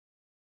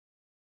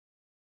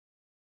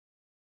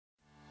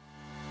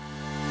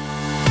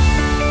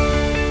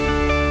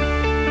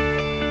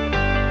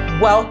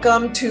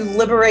Welcome to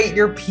Liberate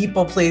Your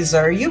People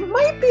Pleaser. You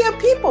might be a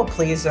people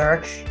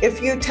pleaser if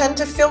you tend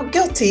to feel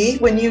guilty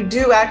when you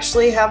do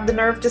actually have the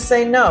nerve to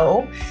say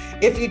no,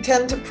 if you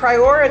tend to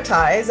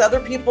prioritize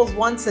other people's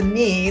wants and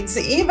needs,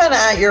 even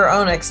at your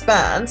own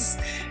expense,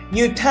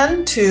 you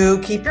tend to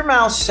keep your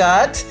mouth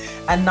shut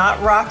and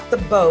not rock the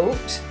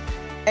boat,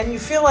 and you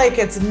feel like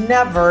it's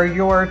never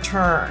your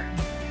turn.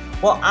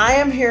 Well, I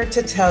am here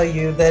to tell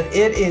you that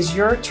it is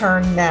your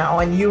turn now,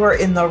 and you are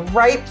in the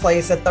right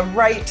place at the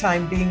right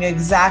time, being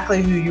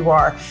exactly who you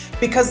are,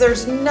 because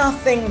there's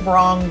nothing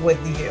wrong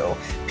with you.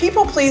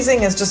 People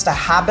pleasing is just a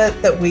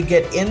habit that we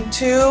get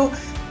into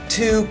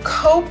to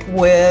cope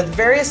with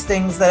various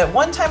things that at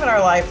one time in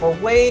our life were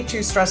way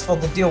too stressful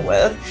to deal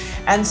with.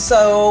 And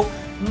so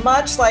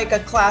much like a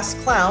class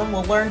clown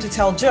will learn to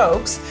tell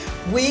jokes,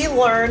 we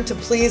learn to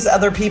please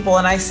other people.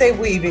 And I say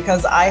we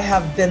because I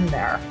have been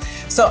there.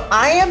 So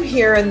I am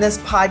here in this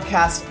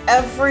podcast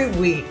every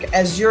week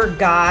as your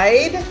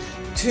guide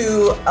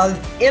to an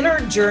inner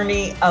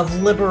journey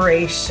of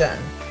liberation.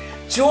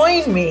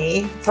 Join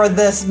me for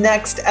this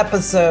next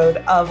episode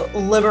of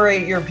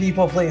Liberate Your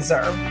People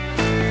Pleaser.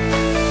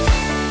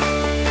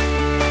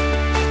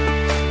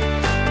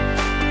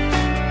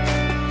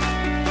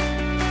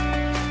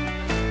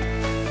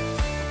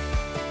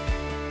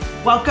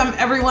 Welcome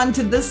everyone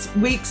to this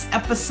week's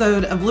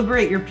episode of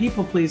Liberate Your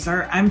People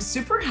Pleaser. I'm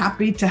super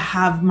happy to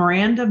have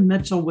Miranda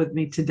Mitchell with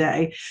me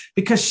today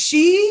because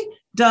she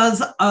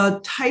does a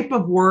type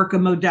of work, a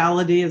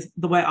modality is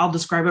the way I'll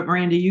describe it.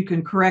 Miranda, you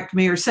can correct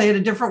me or say it a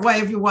different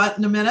way if you want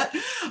in a minute,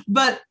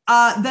 but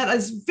that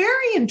is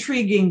very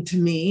intriguing to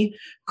me,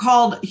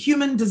 called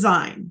human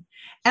design.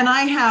 And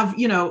I have,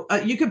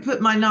 you could put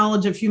my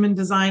knowledge of human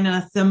design in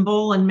a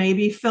thimble and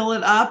maybe fill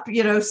it up,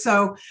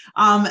 so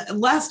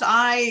lest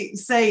I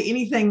say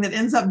anything that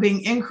ends up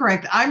being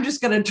incorrect, I'm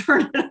just going to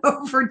turn it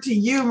over to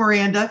you,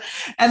 Miranda,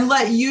 and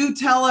let you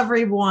tell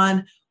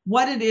everyone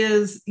what it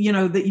is,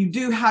 that you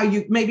do, how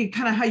you maybe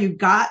kind of how you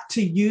got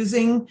to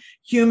using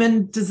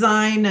human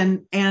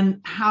design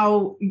and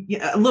how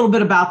a little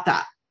bit about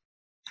that.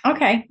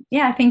 Okay.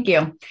 Yeah. Thank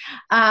you.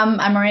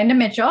 I'm Miranda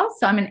Mitchell.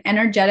 So I'm an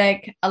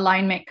energetic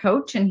alignment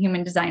coach and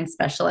human design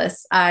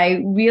specialist.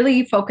 I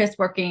really focus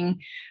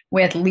working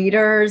with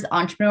leaders,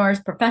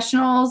 entrepreneurs,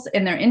 professionals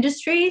in their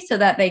industry so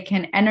that they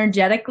can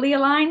energetically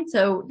align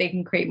so they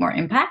can create more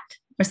impact,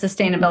 or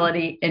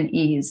sustainability and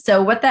ease.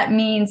 So what that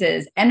means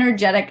is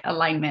energetic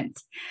alignment.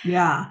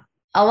 Yeah.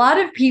 A lot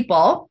of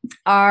people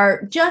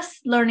are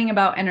just learning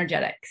about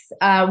energetics.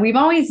 We've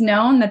always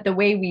known that the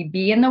way we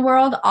be in the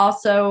world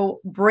also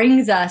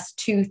brings us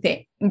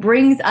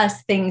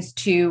things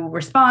to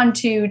respond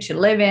to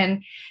live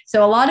in.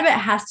 So a lot of it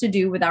has to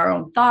do with our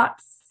own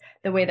thoughts,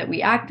 the way that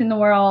we act in the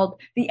world,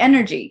 the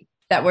energy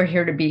that we're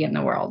here to be in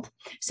the world.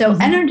 So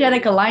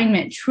energetic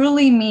alignment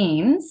truly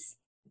means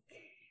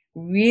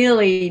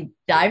really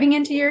diving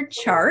into your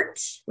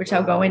chart, which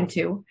I'll go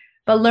into,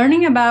 but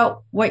learning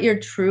about what your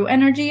true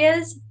energy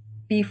is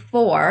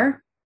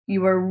before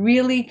you were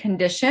really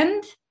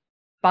conditioned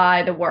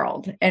by the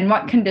world and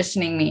what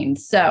conditioning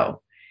means.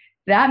 So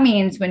that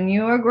means when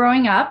you are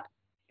growing up,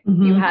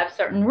 you have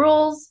certain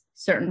rules,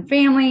 certain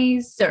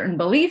families, certain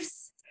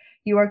beliefs.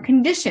 You are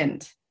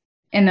conditioned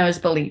in those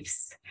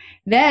beliefs.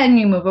 Then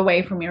you move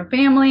away from your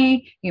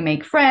family, you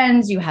make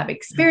friends, you have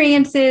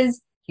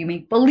experiences, you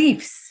make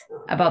beliefs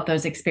about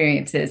those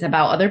experiences,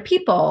 about other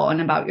people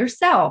and about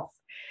yourself.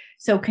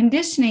 So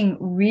conditioning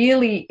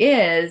really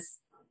is,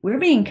 we're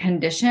being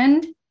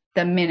conditioned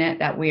the minute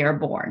that we are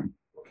born.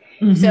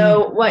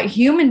 So what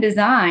human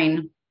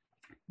design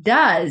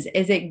does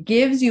is it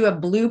gives you a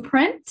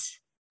blueprint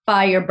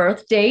by your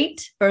birth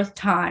date, birth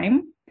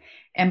time,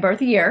 and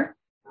birth year.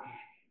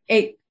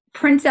 It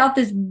prints out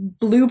this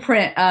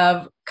blueprint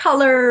of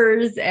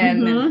colors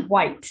and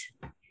white.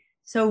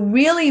 So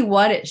really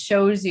what it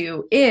shows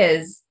you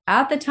is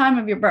at the time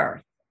of your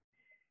birth,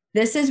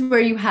 this is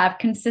where you have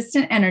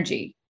consistent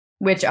energy,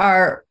 which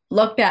are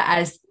looked at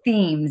as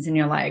themes in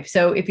your life.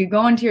 So if you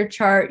go into your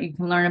chart, you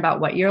can learn about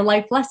what your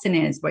life lesson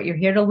is, what you're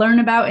here to learn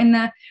about in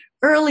the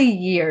early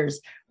years,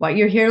 what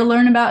you're here to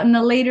learn about in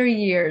the later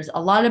years,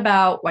 a lot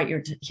about what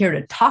you're here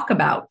to talk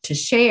about, to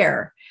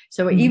share.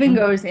 So it even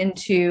goes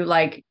into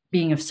like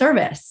being of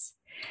service.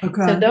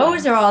 Okay. So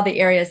those are all the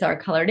areas that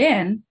are colored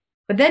in,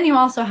 but then you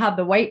also have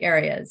the white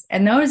areas.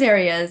 And those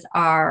areas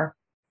are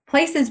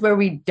places where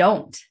we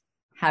don't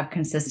have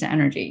consistent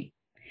energy.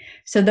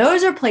 So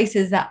those are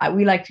places that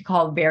we like to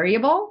call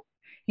variable.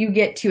 You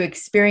get to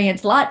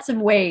experience lots of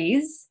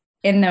ways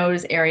in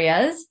those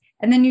areas,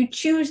 and then you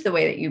choose the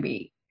way that you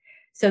be.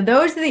 So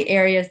those are the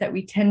areas that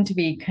we tend to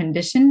be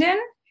conditioned in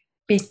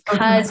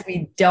because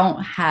we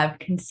don't have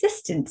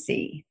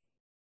consistency.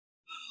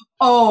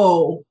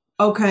 Oh,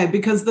 okay.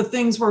 Because the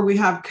things where we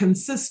have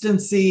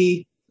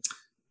consistency,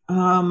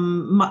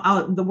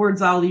 the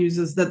words I'll use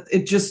is that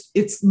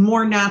it's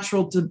more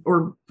natural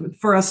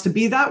for us to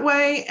be that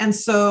way. And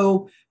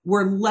so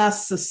we're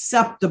less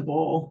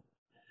susceptible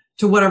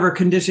to whatever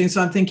conditioning.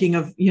 So I'm thinking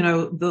of,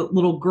 the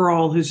little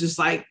girl who's just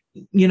like,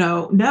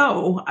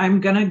 no, I'm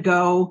going to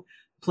go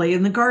play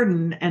in the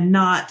garden and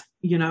not,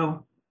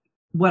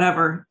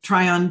 whatever,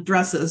 try on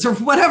dresses or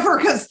whatever,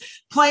 because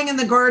playing in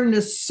the garden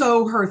is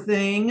so her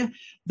thing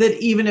that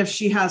even if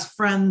she has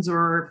friends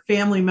or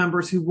family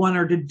members who want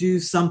her to do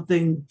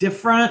something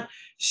different,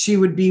 she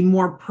would be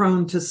more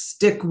prone to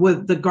stick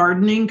with the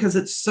gardening because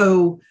it's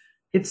so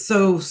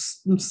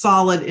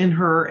solid in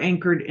her,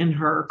 anchored in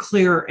her,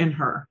 clear in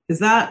her. Is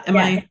that, am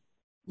I?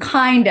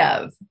 Kind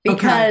of,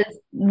 because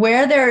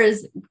where there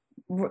is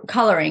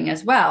coloring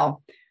as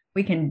well,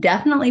 we can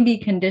definitely be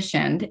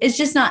conditioned. It's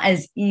just not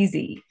as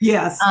easy.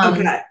 Yes.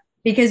 Okay.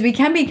 Because we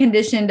can be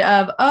conditioned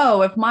of,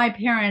 oh, if my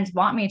parents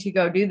want me to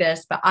go do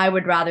this, but I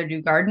would rather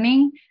do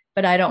gardening,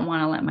 but I don't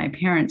want to let my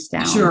parents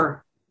down.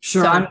 Sure.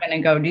 So I'm going to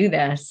go do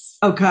this.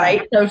 Okay.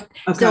 Right.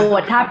 So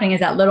what's happening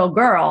is that little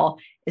girl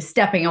is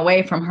stepping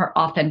away from her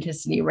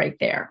authenticity right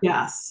there.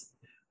 Yes.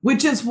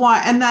 Which is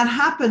why, and that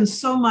happens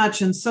so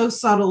much and so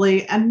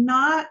subtly, and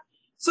not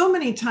so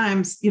many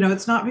times,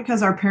 it's not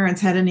because our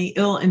parents had any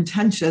ill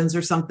intentions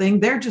or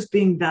something. They're just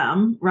being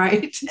them,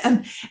 right?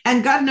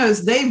 And God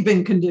knows they've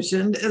been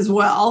conditioned as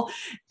well.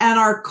 And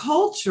our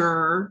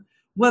culture,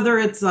 whether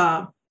it's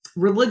a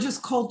religious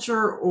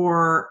culture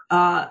or,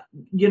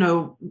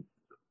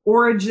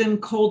 origin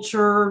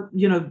culture,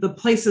 the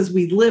places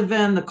we live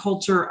in, the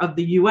culture of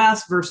the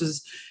US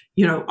versus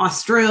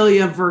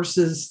Australia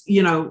versus,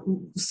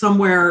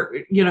 somewhere,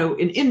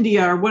 in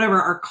India or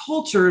whatever, our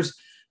cultures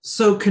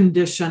so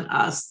condition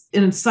us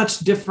in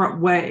such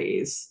different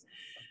ways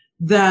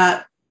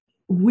that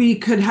we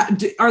could have.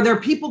 Are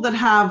there people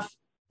that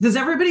does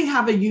everybody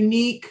have a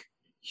unique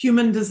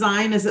human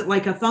design? Is it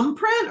like a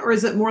thumbprint, or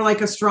is it more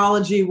like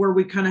astrology where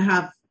we kind of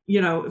have,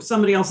 if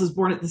somebody else is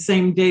born at the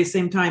same day,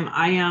 same time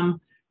I am,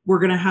 we're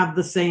going to have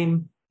the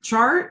same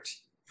chart?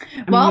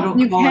 Well,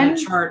 you don't call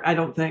it a chart, I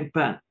don't think,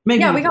 but maybe.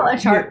 Yeah, we call it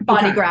a chart,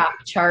 body graph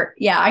chart.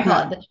 Yeah, I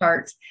call it the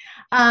charts.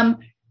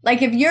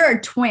 Like if you're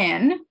a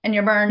twin and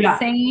you're born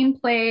same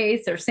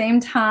place or same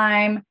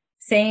time,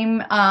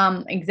 same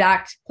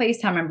exact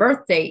place, time, and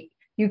birth date,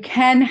 you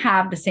can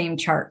have the same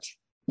chart.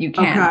 You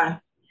can. Okay.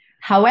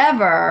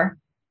 However,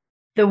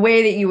 the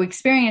way that you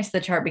experience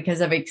the chart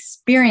because of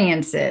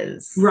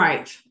experiences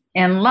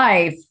in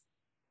life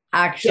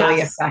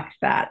actually affect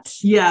that.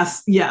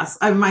 Yes.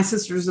 My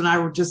sisters and I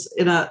were just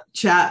in a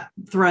chat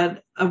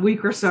thread a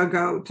week or so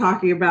ago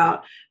talking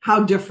about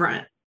how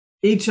different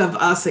each of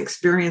us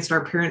experienced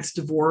our parents'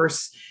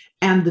 divorce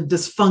and the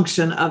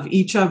dysfunction of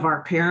each of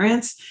our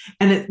parents.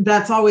 And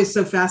that's always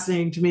so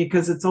fascinating to me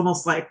because it's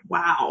almost like,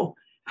 wow,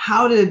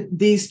 how did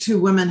these two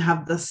women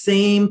have the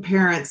same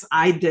parents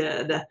I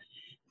did?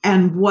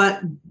 And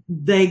what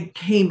they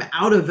came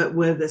out of it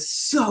with is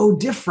so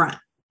different.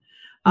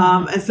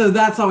 And so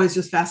that's always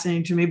just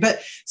fascinating to me.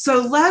 But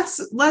so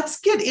let's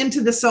get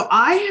into this. So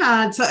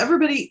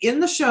everybody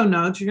in the show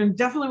notes, you're going to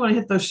definitely want to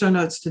hit those show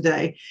notes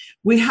today.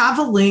 We have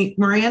a link.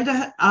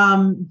 Miranda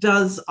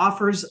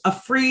offers a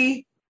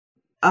free,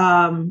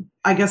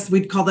 I guess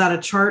we'd call that a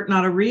chart,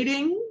 not a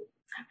reading.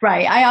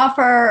 Right. I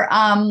offer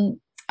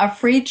a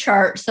free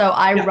chart. So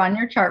I run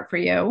your chart for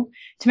you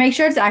to make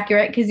sure it's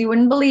accurate, because you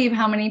wouldn't believe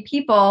how many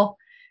people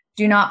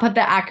do not put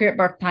the accurate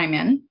birth time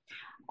in.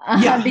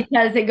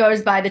 Because it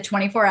goes by the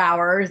 24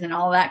 hours and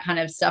all that kind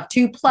of stuff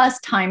too, plus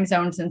time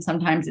zones. And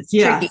sometimes it's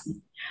tricky.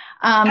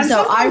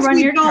 So I run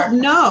your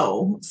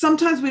chart.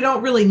 Sometimes we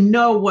don't really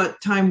know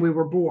what time we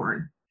were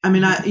born. I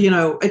mean,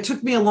 it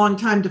took me a long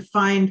time to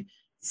find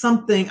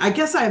something. I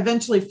guess I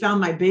eventually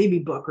found my baby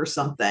book or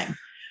something,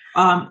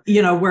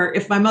 where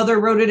if my mother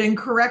wrote it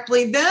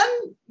incorrectly, then,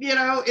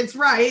 it's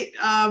right.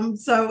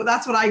 So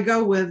that's what I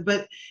go with.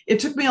 But it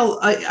took me,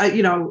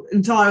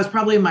 until I was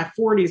probably in my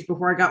 40s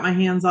before I got my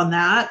hands on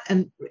that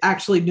and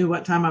actually knew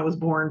what time I was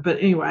born. But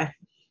anyway,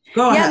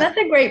 go ahead. Yeah, that's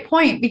a great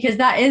point, because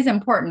that is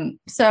important.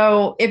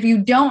 So if you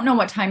don't know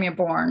what time you're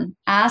born,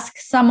 ask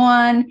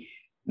someone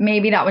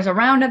maybe that was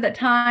around at the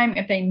time.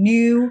 If they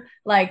knew,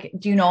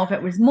 do you know if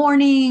it was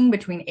morning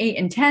between 8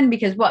 and 10?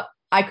 Because what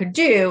I could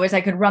do is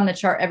I could run the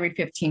chart every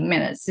 15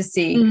 minutes to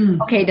see,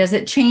 okay, does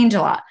it change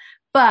a lot?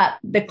 But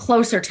the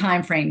closer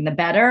time frame, the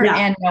better. Yeah.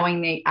 And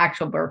knowing the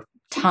actual birth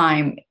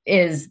time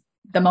is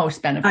the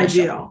most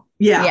beneficial. Ideal.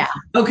 Yeah.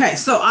 Okay.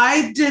 So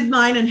I did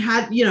mine and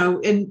had,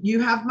 and you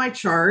have my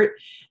chart,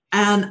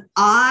 and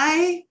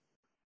I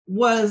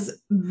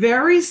was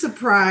very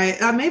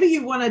surprised. Maybe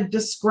you want to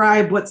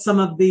describe what some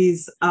of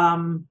these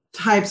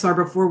types are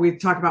before we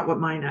talk about what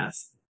mine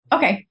is.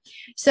 Okay.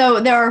 So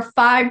there are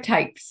 5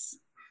 types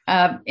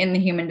in the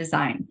human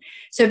design.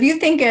 So if you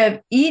think of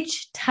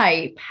each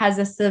type has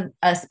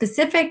a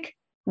specific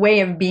way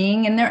of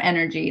being in their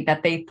energy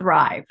that they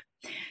thrive.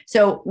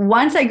 So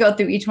once I go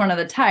through each one of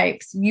the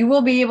types, you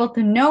will be able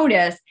to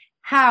notice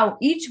how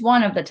each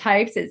one of the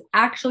types is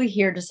actually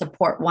here to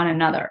support one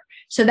another.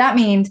 So that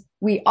means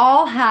we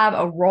all have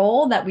a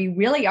role that we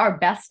really are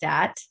best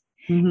at,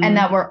 and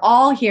that we're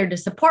all here to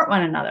support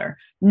one another,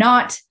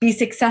 not be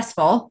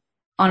successful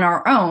on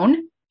our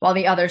own while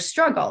the others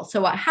struggle. So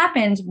what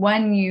happens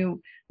when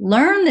you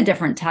learn the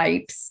different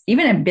types,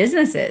 even in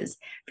businesses,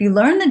 if you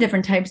learn the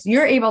different types,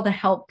 you're able to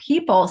help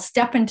people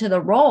step into the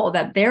role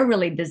that they're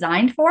really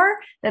designed for,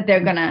 that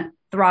they're going to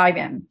thrive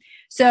in.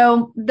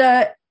 So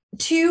the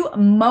two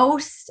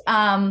most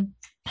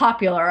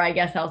popular, I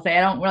guess I'll say,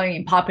 I don't really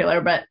mean popular,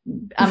 but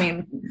I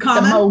mean,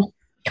 common? The most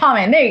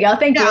common. There you go.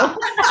 Thank you.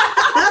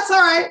 That's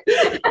all right.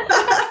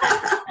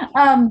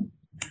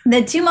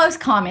 The two most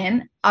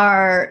common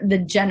are the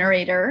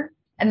generator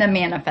and the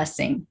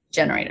manifesting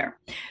generator.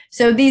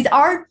 So these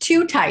are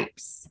two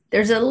types.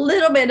 There's a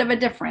little bit of a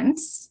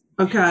difference.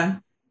 Okay.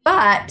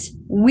 But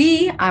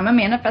I'm a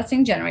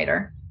manifesting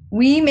generator.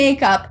 We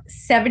make up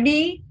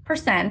 70%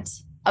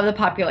 of the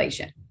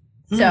population.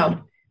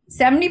 So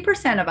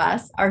 70% of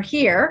us are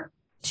here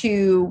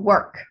to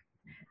work,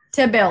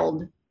 to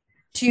build,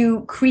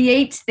 to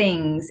create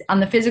things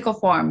on the physical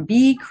form,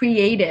 be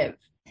creative.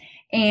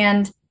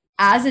 And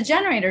as a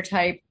generator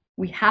type,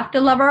 we have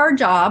to love our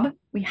job.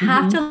 We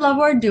have to love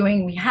what we're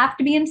doing. We have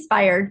to be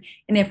inspired.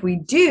 And if we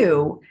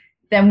do,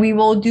 then we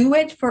will do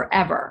it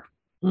forever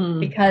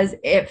because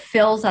it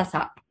fills us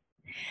up.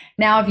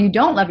 Now, if you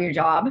don't love your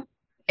job,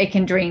 it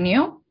can drain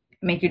you,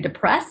 make you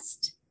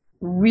depressed,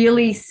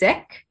 really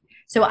sick.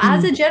 So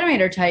as a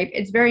generator type,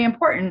 it's very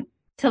important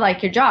to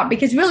like your job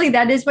because really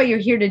that is what you're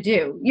here to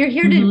do. You're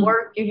here to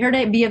work. You're here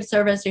to be of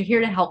service. You're here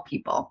to help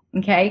people.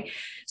 Okay.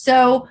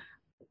 So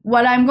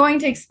what I'm going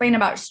to explain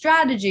about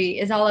strategy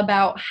is all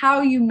about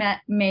how you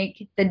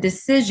make the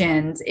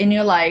decisions in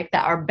your life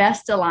that are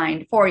best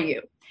aligned for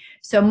you.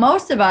 So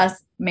most of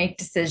us make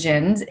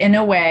decisions in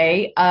a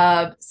way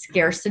of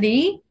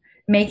scarcity,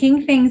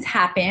 making things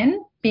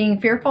happen,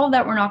 being fearful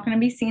that we're not going to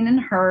be seen and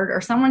heard,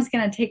 or someone's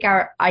going to take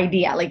our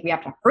idea. Like we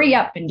have to hurry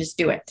up and just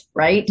do it,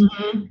 right?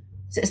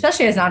 So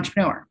especially as an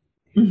entrepreneur.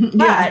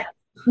 But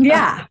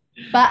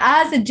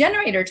as a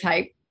generator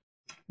type,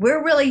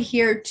 we're really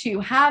here to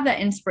have that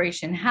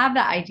inspiration, have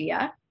that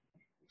idea,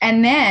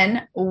 and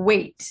then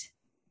wait.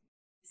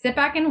 Sit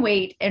back and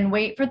wait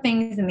for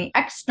things in the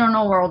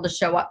external world to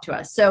show up to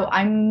us. So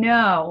I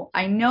know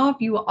if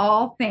you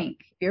all think,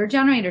 if you're a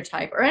generator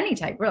type or any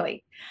type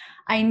really,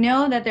 I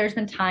know that there's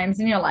been times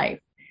in your life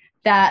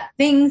that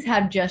things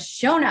have just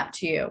shown up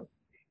to you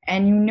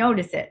and you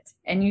notice it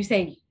and you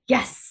say,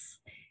 yes,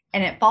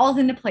 and it falls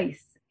into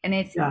place and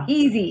it's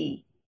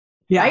easy,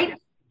 right?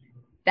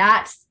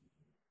 That's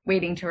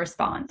waiting to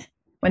respond.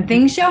 When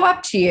things show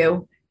up to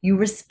you, you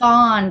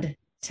respond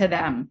to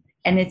them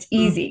and it's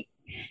easy.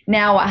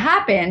 Now, what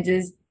happens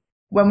is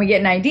when we get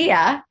an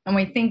idea and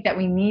we think that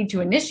we need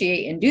to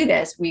initiate and do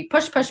this, we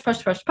push to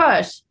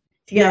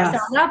get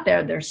ourselves out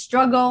there. There's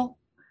struggle.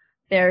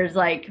 There's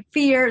like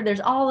fear. There's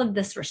all of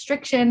this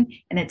restriction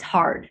and it's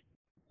hard.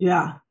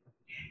 Yeah.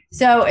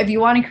 So if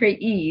you want to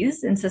create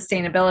ease and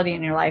sustainability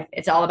in your life,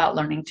 it's all about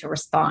learning to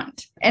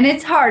respond. And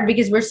it's hard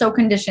because we're so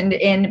conditioned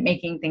in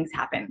making things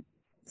happen.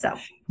 So,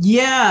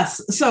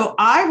 yes. So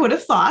I would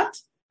have thought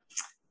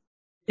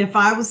if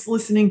I was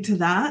listening to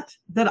that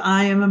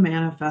I am a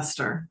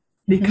manifester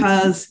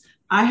because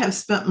I have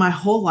spent my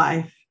whole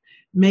life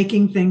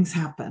making things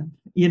happen,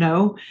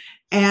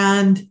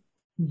 and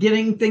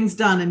getting things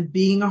done and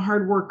being a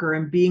hard worker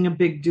and being a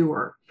big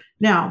doer.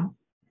 Now,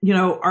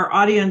 our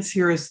audience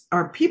here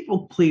are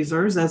people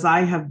pleasers, as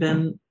I have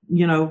been,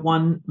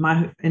 one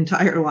my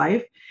entire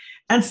life.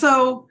 And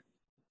so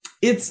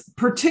it's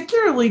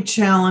particularly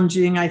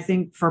challenging, I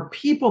think, for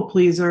people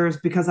pleasers,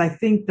 because I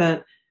think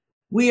that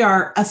we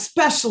are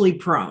especially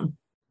prone,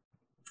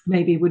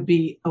 maybe would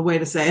be a way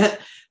to say it,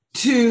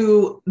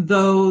 to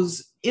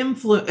those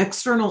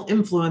external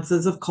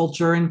influences of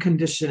culture and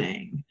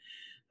conditioning,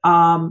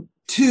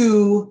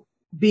 to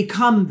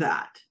become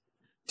that,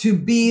 to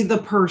be the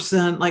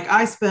person. Like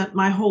I spent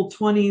my whole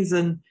 20s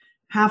and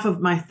half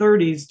of my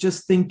 30s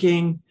just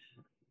thinking,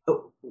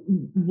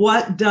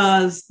 what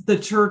does the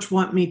church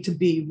want me to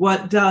be?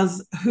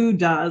 Who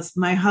does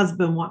my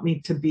husband want me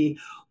to be?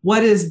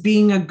 What is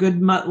being a good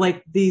mother?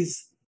 Like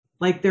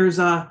there's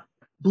a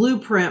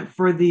blueprint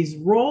for these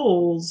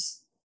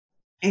roles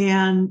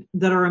and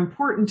that are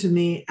important to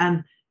me.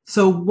 And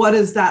so what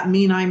does that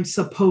mean? I'm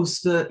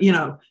supposed to,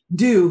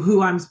 do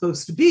who I'm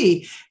supposed to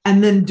be,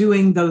 and then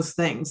doing those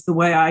things the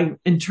way I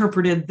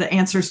interpreted the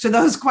answers to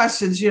those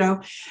questions,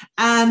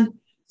 and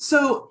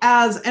so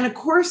and of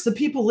course, the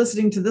people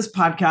listening to this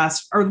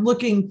podcast are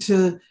looking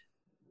to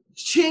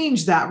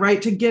change that,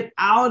 right? To get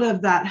out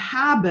of that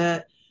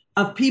habit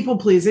of people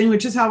pleasing,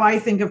 which is how I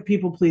think of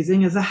people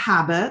pleasing as a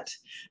habit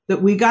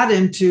that we got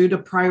into to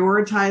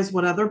prioritize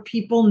what other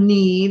people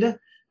need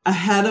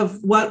ahead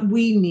of what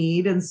we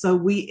need. And so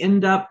we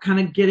end up kind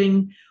of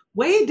getting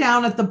way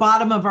down at the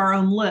bottom of our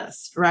own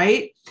list,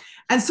 right?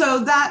 And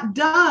so that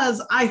does,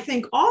 I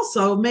think,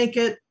 also make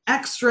it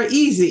extra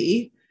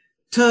easy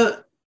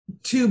to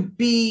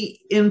be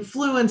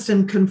influenced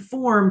and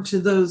conform to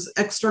those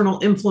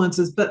external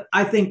influences. But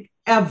I think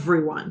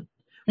everyone,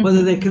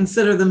 whether they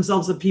consider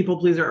themselves a people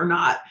pleaser or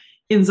not,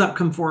 ends up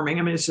conforming.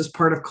 I mean, it's just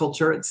part of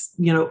culture. It's,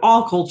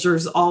 all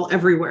cultures, all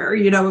everywhere,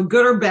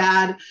 good or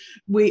bad,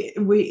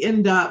 we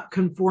end up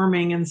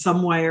conforming in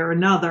some way or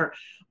another.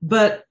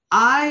 But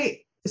I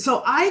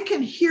So I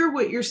can hear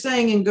what you're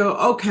saying and go,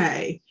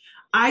 okay,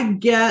 I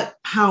get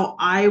how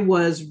I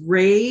was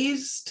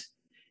raised.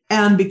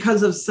 And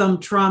because of some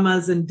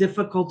traumas and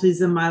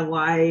difficulties in my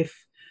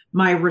life,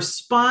 my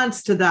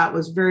response to that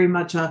was very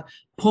much a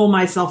pull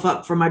myself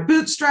up from my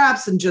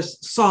bootstraps and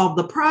just solve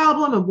the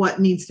problem of what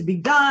needs to be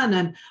done.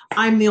 And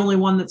I'm the only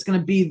one that's going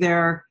to be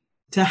there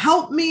to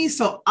help me.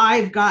 So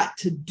I've got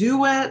to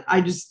do it.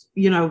 I just,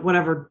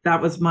 whatever, that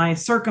was my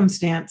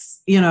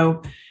circumstance,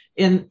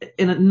 in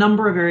a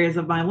number of areas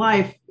of my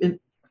life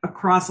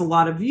across a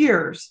lot of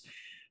years.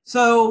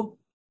 So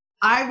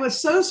I was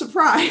so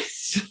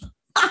surprised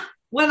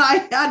when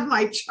I had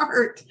my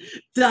chart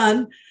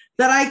done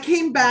that I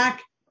came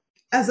back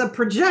as a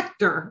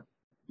projector.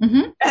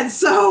 Mm-hmm. And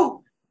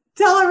so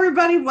tell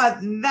everybody what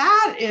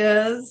that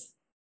is.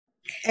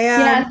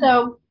 And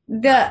so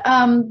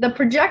the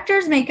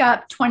projectors make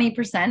up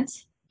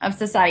 20% of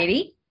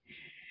society.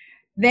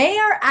 They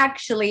are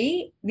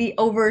actually the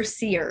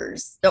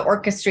overseers, the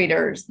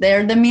orchestrators.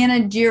 They're the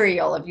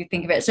managerial, if you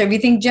think of it. So if you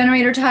think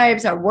generator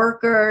types are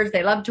workers,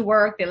 they love to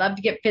work, they love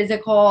to get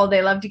physical,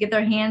 they love to get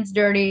their hands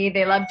dirty,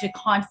 they love to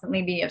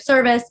constantly be of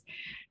service.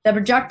 The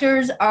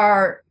projectors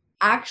are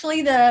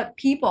actually the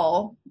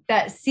people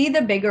that see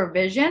the bigger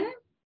vision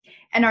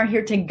and are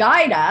here to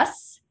guide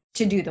us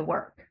to do the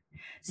work.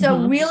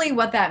 So really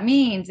what that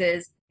means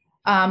is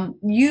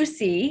you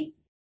see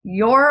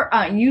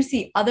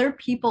other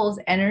people's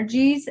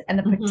energies and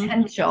the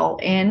potential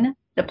in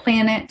the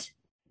planet,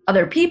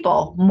 other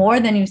people, more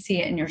than you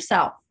see it in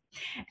yourself.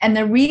 And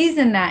the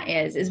reason that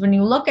is when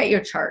you look at your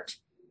chart,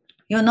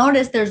 you'll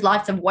notice there's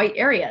lots of white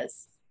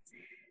areas.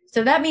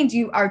 So that means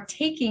you are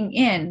taking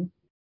in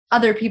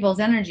other people's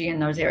energy in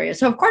those areas.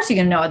 So of course you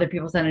can know other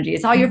people's energy.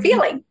 It's all you're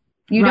feeling.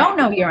 You don't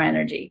know your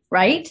energy,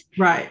 right?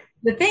 Right.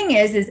 The thing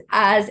is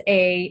as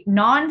a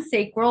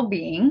non-sacral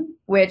being,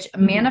 which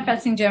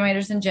manifesting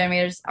generators and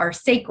generators are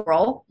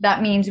sacral,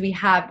 that means we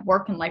have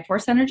work and life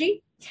force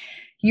energy.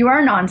 You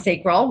are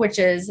non-sacral, which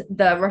is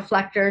the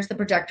reflectors, the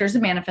projectors, the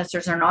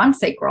manifestors are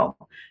non-sacral.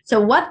 So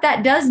what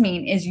that does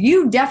mean is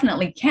you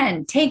definitely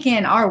can take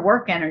in our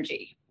work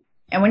energy.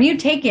 And when you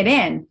take it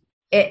in,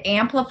 it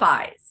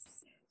amplifies.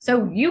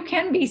 So you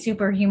can be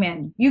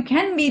superhuman. You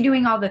can be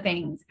doing all the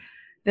things.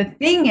 The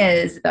thing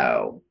is,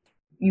 though,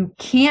 you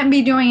can't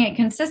be doing it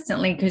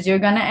consistently because you're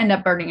going to end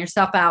up burning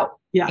yourself out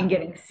and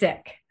getting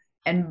sick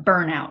and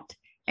burnout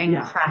and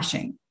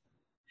crashing.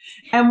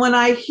 And when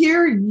I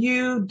hear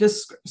you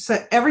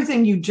say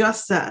everything you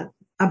just said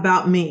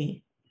about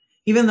me,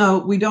 even though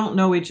we don't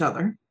know each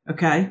other,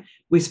 okay,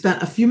 we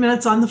spent a few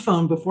minutes on the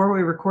phone before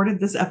we recorded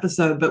this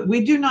episode, but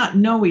we do not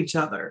know each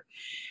other.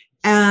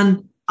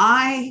 And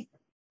I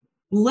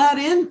led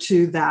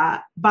into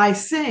that by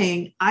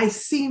saying, I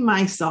see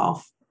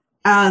myself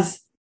as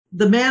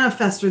the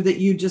manifestor that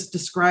you just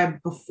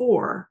described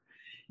before.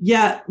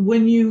 Yet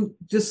when you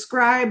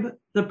describe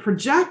the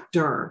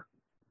projector,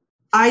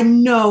 I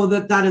know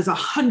that that is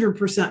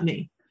 100%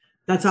 me.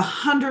 That's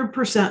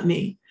 100%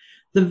 me.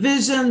 The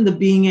vision, the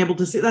being able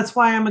to see. That's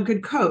why I'm a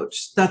good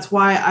coach. That's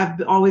why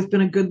I've always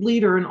been a good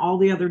leader in all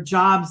the other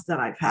jobs that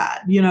I've had,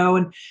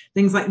 and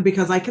things like,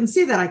 because I can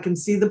see that. I can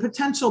see the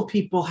potential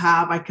people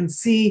have. I can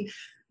see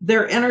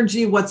their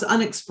energy, what's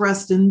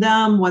unexpressed in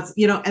them,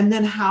 and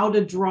then how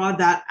to draw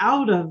that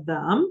out of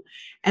them.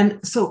 And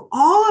so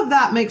all of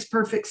that makes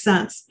perfect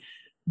sense.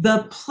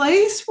 The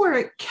place where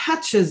it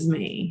catches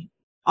me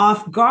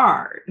off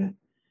guard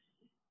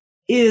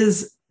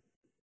is,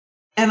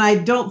 and I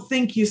don't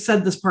think you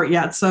said this part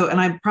yet, and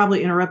I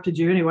probably interrupted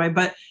you anyway,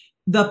 but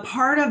the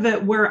part of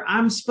it where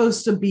I'm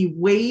supposed to be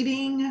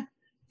waiting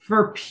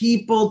for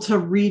people to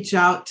reach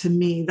out to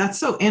me. That's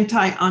so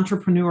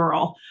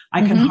anti-entrepreneurial.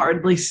 I can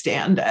hardly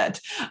stand it.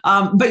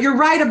 But you're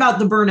right about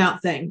the burnout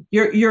thing.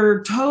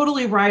 You're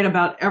totally right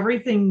about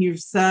everything you've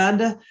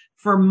said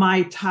for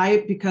my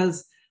type,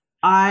 because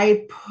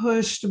I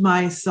pushed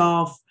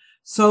myself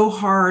so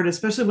hard,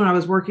 especially when I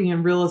was working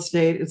in real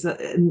estate,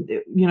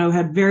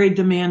 had very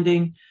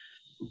demanding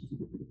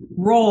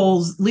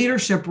roles,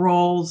 leadership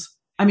roles.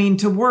 I mean,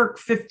 to work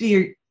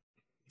 50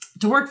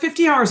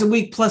 hours a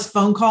week plus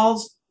phone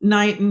calls,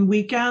 night and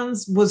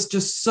weekends was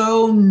just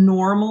so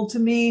normal to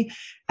me.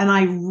 And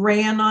I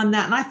ran on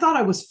that and I thought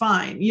I was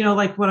fine,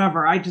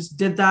 whatever. I just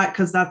did that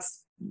because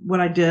that's what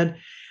I did.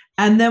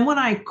 And then when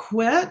I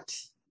quit,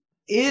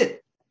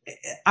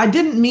 I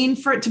didn't mean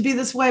for it to be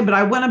this way, but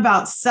I went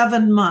about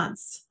 7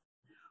 months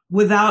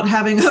without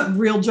having a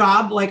real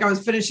job. Like I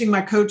was finishing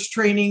my coach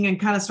training and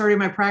kind of starting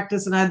my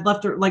practice, and I'd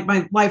left it, like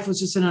my life was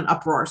just in an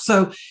uproar.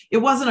 So it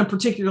wasn't a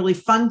particularly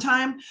fun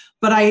time,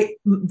 but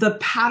the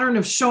pattern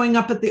of showing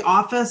up at the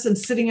office and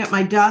sitting at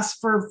my desk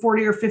for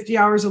 40 or 50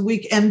 hours a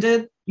week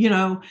ended,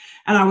 and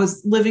I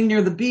was living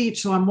near the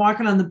beach. So I'm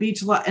walking on the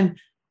beach a lot, and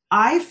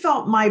I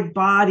felt my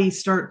body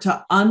start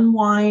to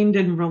unwind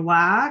and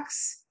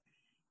relax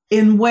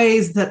in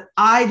ways that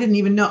I didn't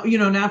even know,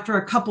 and after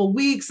a couple of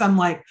weeks, I'm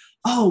like,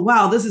 oh,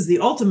 wow, this is the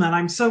ultimate.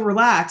 I'm so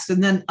relaxed.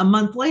 And then a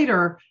month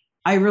later,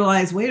 I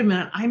realized, wait a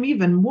minute, I'm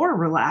even more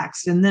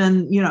relaxed. And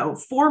then,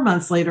 4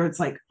 months later, it's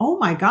like, oh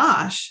my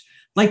gosh,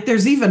 like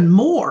there's even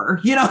more,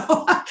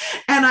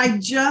 and I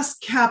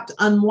just kept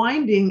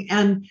unwinding.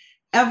 And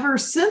ever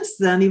since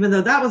then, even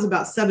though that was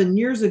about 7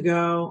 years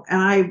ago,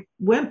 and I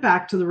went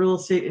back to the real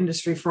estate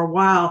industry for a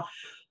while,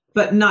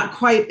 but not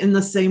quite in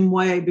the same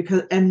way,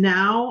 and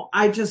now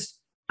I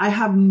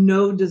have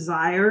no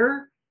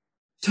desire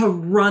to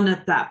run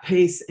at that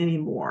pace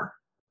anymore.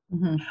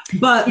 Mm-hmm.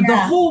 But the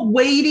whole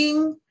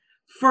waiting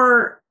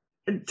for,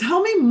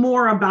 tell me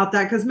more about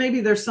that, because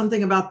maybe there's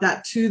something about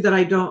that too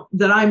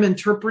that I'm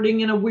interpreting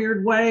in a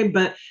weird way,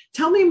 but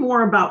tell me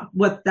more about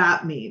what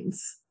that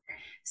means.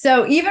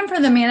 So even for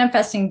the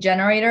manifesting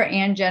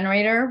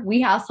generator,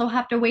 we also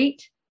have to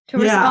wait to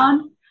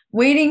respond.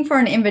 Waiting for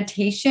an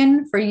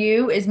invitation for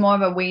you is more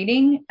of a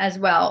waiting as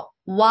well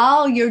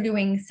while you're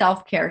doing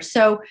self-care.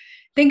 So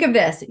think of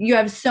this. You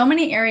have so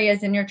many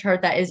areas in your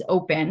chart that is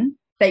open,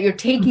 that you're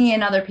taking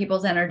in other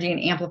people's energy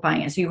and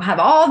amplifying it. So you have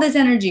all this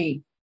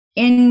energy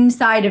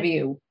inside of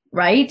you,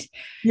 right?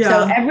 Yeah.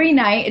 So every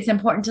night it's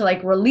important to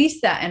like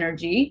release that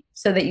energy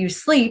so that you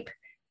sleep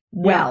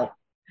well.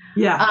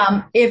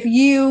 Yeah. If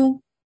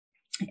you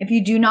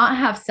do not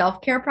have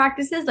self-care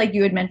practices, like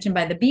you had mentioned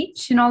by the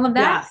beach and all of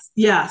that.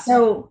 Yes.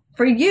 So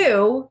for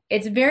you,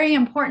 it's very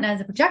important as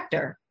a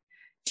projector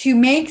to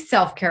make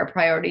self-care a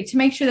priority, to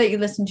make sure that you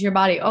listen to your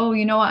body. Oh,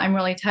 you know what? I'm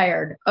really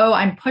tired. Oh,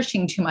 I'm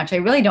pushing too much. I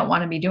really don't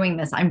want to be doing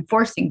this. I'm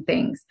forcing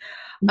things.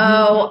 Mm-hmm.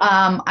 Oh,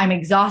 I'm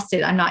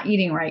exhausted. I'm not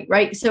eating right.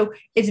 Right. So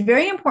it's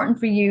very important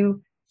for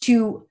you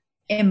to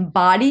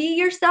embody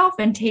yourself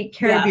and take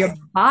care of your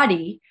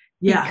body.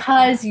 Yeah.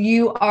 Because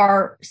you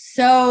are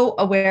so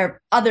aware of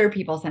other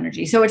people's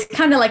energy. So it's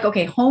kind of like,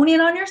 okay, hone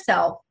in on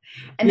yourself.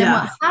 And then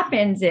what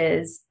happens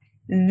is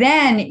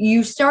then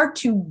you start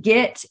to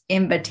get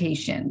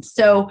invitations.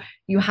 So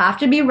you have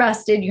to be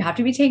rested. You have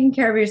to be taking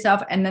care of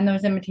yourself. And then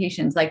those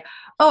invitations like,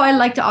 oh, I'd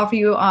like to offer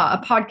you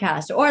a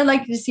podcast, or I'd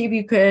like to see if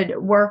you could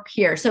work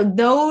here. So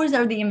those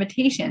are the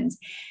invitations.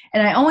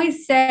 And I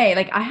always say,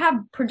 like, I have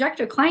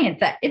projector clients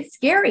that it's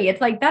scary.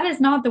 It's like, that is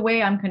not the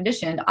way I'm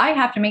conditioned. I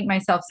have to make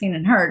myself seen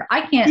and heard.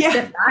 I can't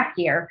sit back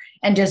here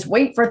and just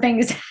wait for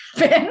things to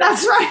happen.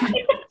 That's right.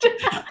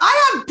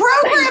 I have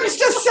programs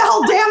to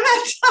sell, damn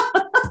it.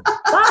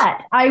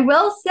 But I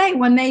will say,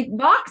 when they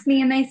box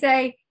me and they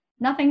say,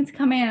 nothing's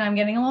come in, I'm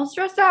getting a little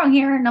stressed out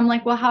here. And I'm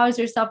like, well, how is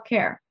your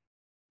self-care?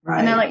 Right.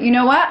 And they're like, you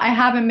know what? I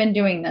haven't been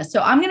doing this.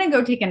 So I'm going to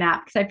go take a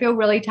nap because I feel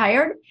really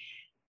tired.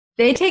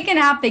 They take a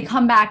nap, they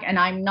come back, and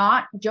I'm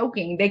not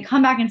joking. They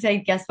come back and say,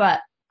 guess what?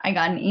 I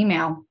got an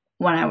email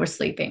when I was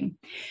sleeping.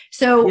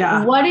 So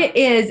what it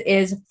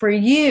is for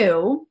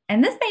you,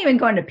 and this may even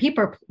go into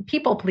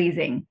people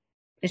pleasing.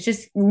 It's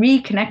just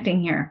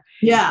reconnecting here.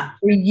 Yeah.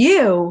 For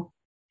you,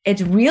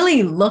 it's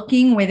really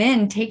looking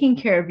within, taking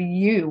care of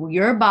you,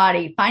 your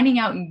body, finding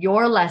out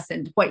your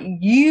lessons, what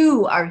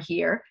you are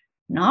here,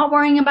 not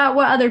worrying about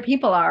what other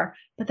people are,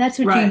 but that's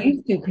what you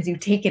used to because you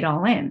take it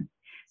all in.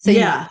 So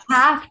you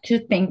have to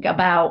think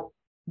about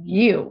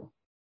you.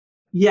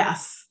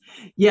 Yes.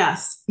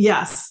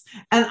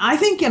 And I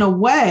think in a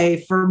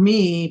way, for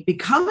me,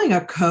 becoming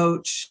a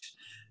coach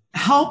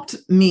helped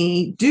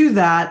me do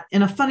that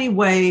in a funny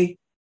way,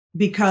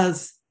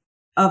 because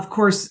of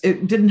course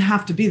it didn't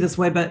have to be this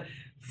way. But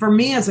for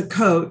me as a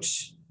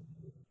coach,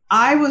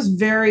 I was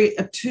very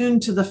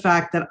attuned to the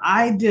fact that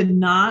I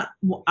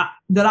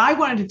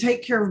wanted to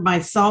take care of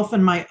myself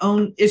and my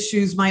own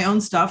issues, my own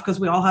stuff, because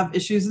we all have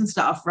issues and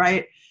stuff,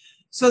 right?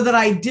 So that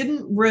I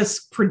didn't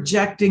risk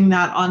projecting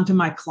that onto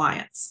my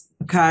clients.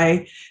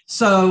 Okay.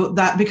 So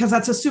that, because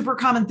that's a super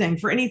common thing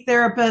for any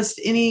therapist,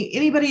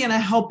 anybody in a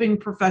helping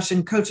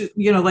profession, coaches,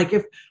 like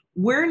if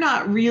we're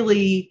not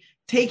really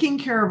taking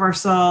care of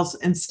ourselves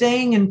and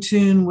staying in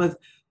tune with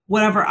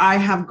whatever I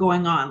have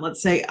going on,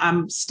 let's say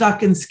I'm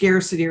stuck in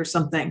scarcity or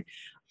something,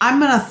 I'm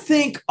going to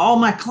think all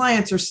my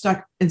clients are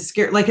stuck in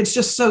scarcity. Like, it's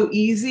just so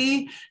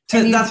easy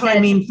to, that's what I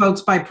mean, folks,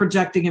 by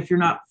projecting. If you're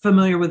not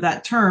familiar with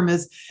that term,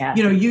 is,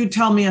 you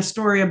tell me a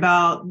story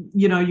about,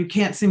 you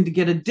can't seem to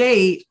get a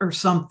date or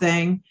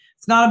something.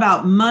 It's not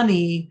about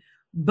money,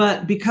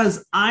 but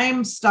because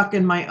I'm stuck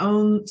in my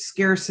own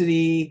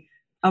scarcity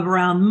of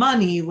around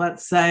money,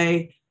 let's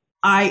say,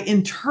 I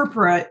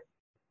interpret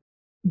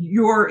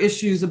your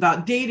issues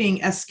about dating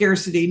as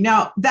scarcity.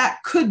 Now, that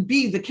could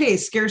be the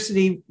case.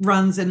 Scarcity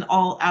runs in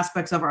all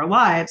aspects of our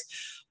lives.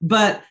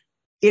 But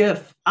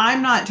if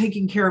I'm not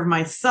taking care of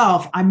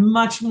myself, I'm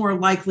much more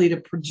likely to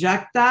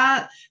project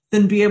that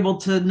than be able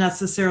to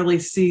necessarily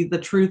see the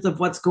truth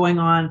of what's going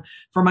on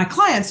for my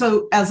clients.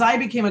 So as I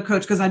became a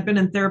coach, because I'd been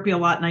in therapy a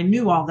lot and I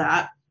knew all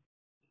that,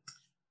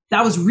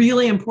 that was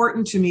really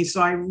important to me.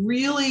 So I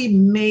really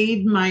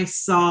made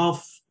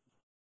myself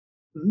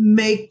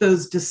make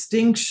those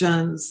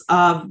distinctions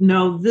of,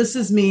 no, this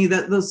is me,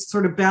 that those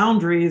sort of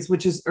boundaries,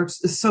 which is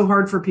so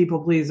hard for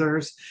people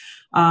pleasers.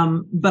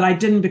 But I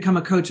didn't become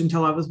a coach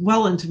until I was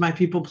well into my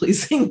people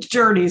pleasing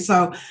journey.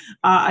 So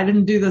I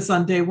didn't do this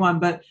on day one,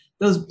 but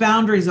those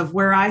boundaries of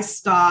where I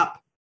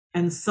stop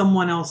and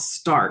someone else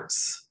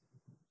starts.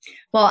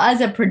 Well,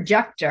 as a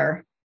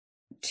projector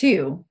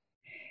too,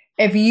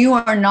 if you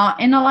are not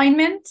in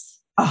alignment,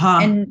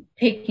 and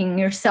taking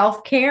your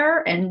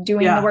self-care and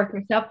doing the work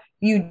yourself,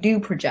 you do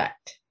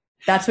project.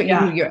 That's what you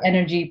do. Your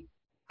energy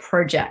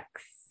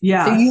projects.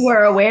 Yeah. So you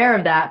were aware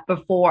of that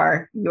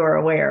before you were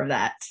aware of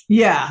that.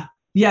 Yeah.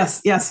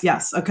 Yes.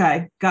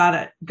 Okay. Got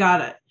it.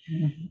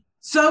 Mm-hmm.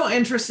 So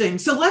interesting.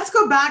 So let's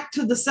go back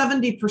to the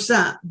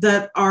 70%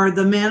 that are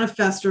the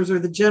manifestors or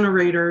the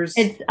generators.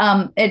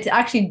 It's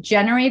actually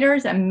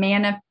generators and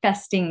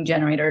manifesting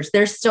generators.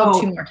 There's still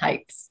two more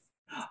types.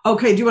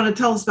 Okay. Do you want to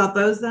tell us about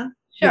those then?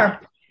 Sure. Yeah.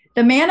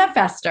 The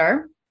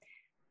manifester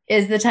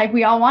is the type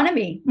we all want to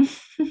be.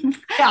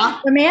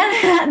 Yeah. The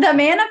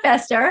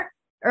manifester,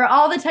 or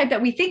all the type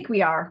that we think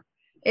we are.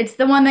 It's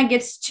the one that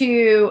gets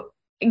to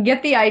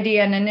get the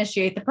idea and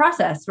initiate the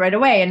process right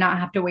away and not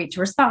have to wait to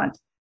respond.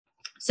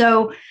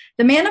 So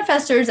the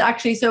manifestors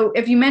actually, so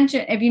if you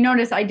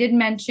notice, I did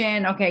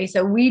mention, okay,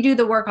 so we do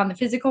the work on the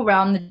physical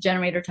realm, the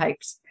generator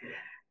types.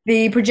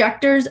 The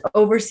projectors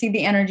oversee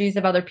the energies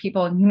of other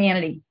people and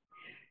humanity.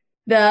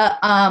 The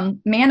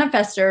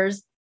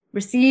manifestors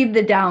receive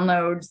the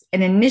downloads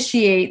and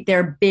initiate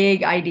their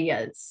big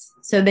ideas.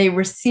 So they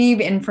receive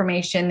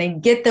information, they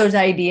get those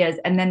ideas,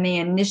 and then they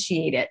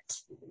initiate it.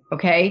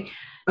 Okay.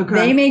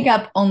 They make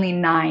up only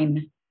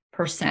 9%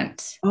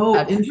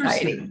 of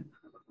society.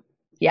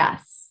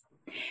 Yes.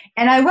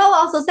 And I will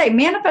also say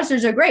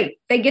manifestors are great.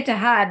 They get to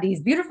have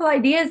these beautiful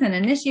ideas and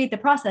initiate the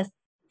process,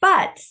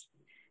 but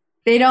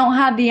they don't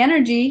have the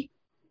energy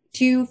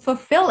to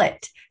fulfill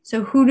it.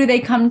 So who do they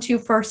come to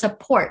for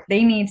support?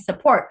 They need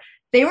support.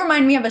 They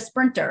remind me of a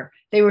sprinter.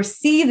 They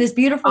receive this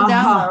beautiful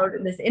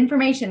download, this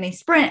information, they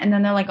sprint, and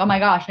then they're like, oh my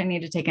gosh, I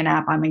need to take a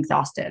nap. I'm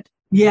exhausted.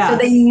 Yeah. So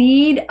they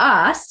need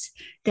us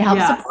to help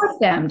support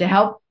them, to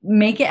help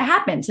make it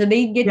happen. So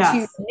they get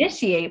to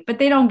initiate, but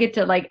they don't get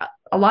to, like,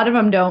 a lot of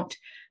them don't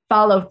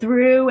follow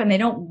through and they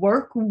don't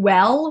work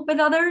well with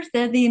others.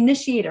 They're the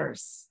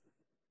initiators.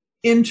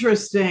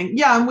 Interesting.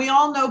 Yeah. And we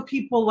all know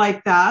people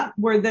like that,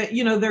 where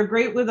they're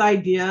great with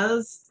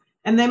ideas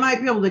and they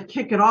might be able to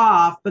kick it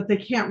off, but they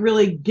can't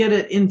really get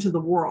it into the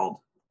world.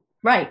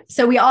 Right.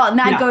 So and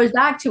that goes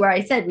back to where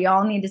I said, we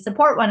all need to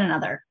support one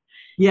another.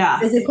 Yeah.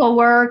 Physical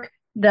work,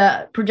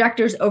 the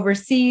projectors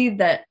oversee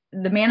the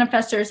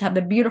manifestors have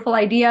the beautiful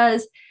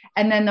ideas.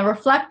 And then the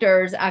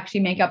reflectors actually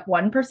make up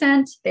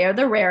 1%. They're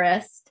the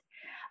rarest.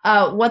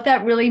 What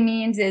that really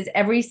means is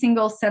every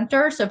single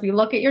center. So if you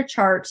look at your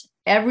chart,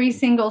 every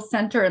single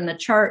center in the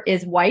chart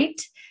is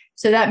white.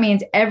 So that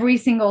means every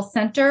single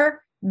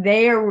center,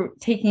 they are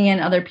taking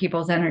in other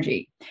people's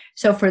energy.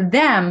 So for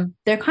them,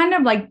 they're kind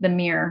of like the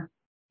mirror.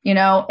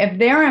 If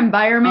their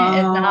environment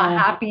is not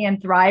happy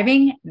and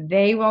thriving,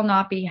 they will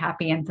not be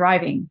happy and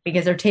thriving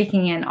because they're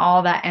taking in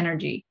all that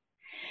energy.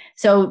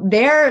 So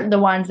they're the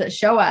ones that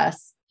show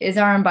us, is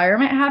our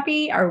environment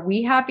happy? Are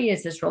we happy?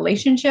 Is this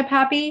relationship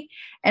happy?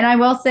 And I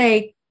will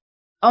say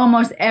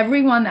almost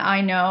everyone that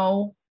I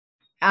know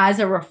as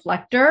a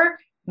reflector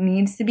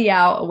needs to be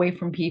out away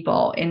from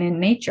people and in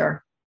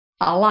nature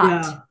a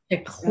lot to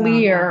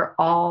clear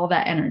all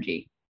that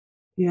energy.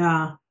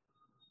 Yeah.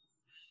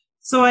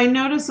 So I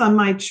notice on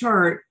my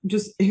chart,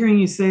 just hearing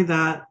you say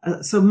that,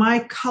 so my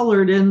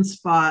colored in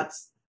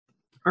spots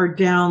are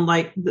down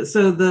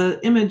so the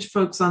image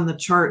folks on the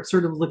chart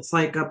sort of looks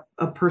like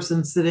a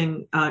person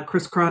sitting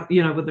crisscross,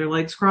 with their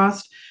legs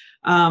crossed.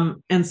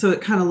 And so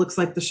it kind of looks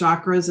like the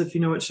chakras, if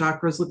you know what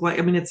chakras look like.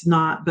 I mean, it's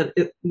not, but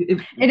it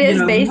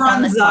is based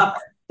on the up.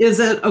 Is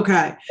it?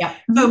 Okay. Yeah.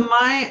 So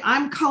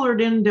I'm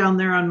colored in down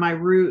there on my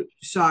root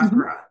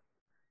chakra.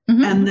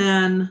 Mm-hmm. And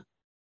then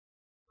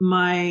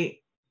my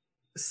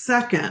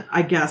second,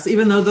 I guess,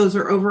 even though those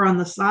are over on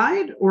the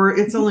side, or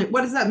it's only,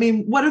 what does that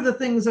mean? What are the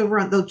things over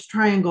on those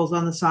triangles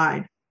on the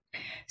side?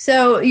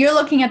 So you're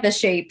looking at the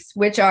shapes,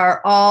 which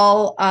are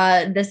all,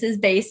 this is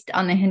based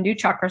on the Hindu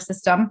chakra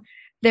system.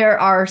 There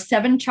are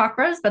 7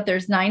 chakras, but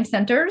there's 9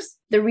 centers.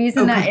 The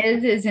reason that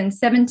is in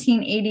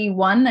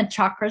 1781, the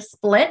chakra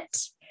split.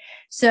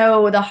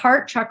 So the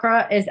heart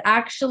chakra is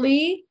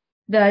actually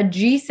the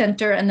G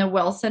center and the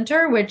will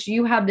center, which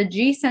you have the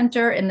G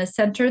center in the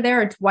center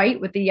there. It's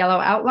white with the yellow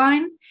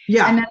outline.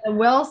 Yeah. And then the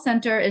will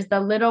center is the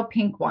little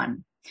pink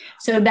one.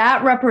 So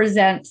that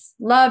represents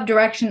love,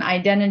 direction,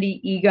 identity,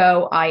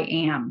 ego, I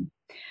am.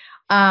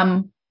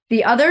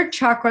 The other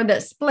chakra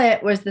that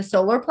split was the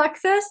solar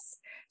plexus.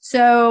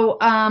 So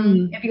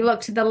if you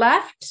look to the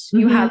left,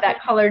 you have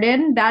that colored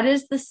in. That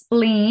is the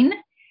spleen.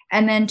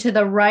 And then to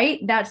the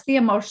right, that's the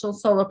emotional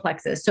solar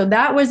plexus. So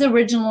that was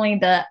originally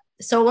the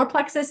solar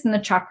plexus in the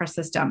chakra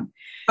system.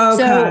 Okay.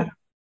 So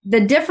the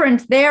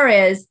difference there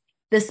is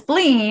the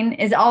spleen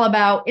is all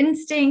about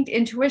instinct,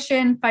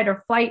 intuition, fight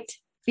or flight,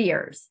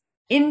 fears,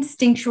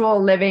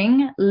 instinctual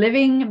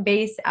living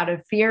based out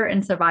of fear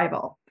and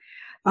survival.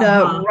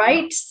 The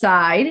right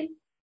side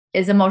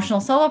is emotional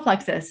solar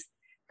plexus,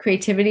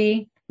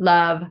 creativity,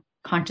 love,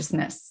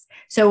 consciousness.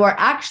 So we're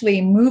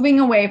actually moving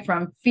away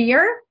from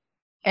fear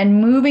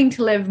and moving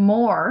to live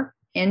more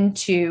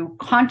into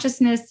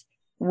consciousness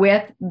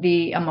with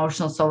the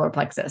emotional solar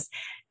plexus.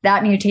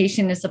 that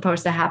mutation is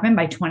supposed to happen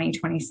by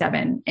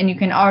 2027, and you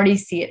can already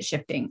see it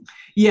shifting.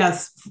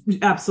 Yes,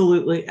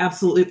 absolutely.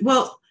 Absolutely.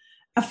 Well,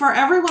 for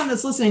everyone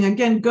that's listening,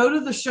 again, go to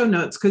the show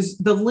notes, because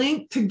the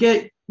link to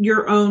get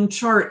your own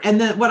chart.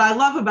 And then what I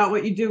love about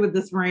what you do with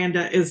this,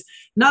 Miranda, is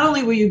not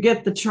only will you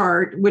get the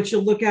chart, which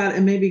you'll look at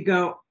and maybe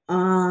go,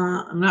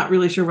 I'm not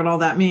really sure what all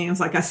that means.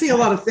 Like, I see a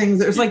lot of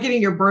things. It's like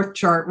getting your birth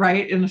chart,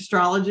 right? In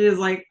astrology is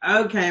like,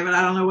 okay, but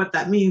I don't know what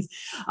that means.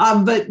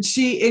 But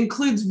she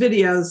includes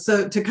videos,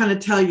 so to kind of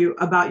tell you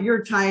about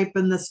your type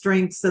and the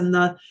strengths and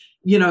the,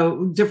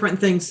 different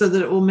things, so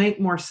that it will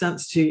make more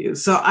sense to you.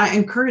 So I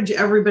encourage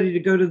everybody to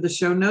go to the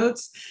show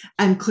notes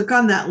and click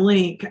on that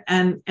link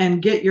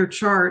and get your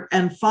chart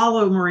and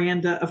follow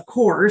Miranda, of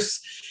course.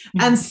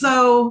 Mm-hmm. And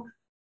so,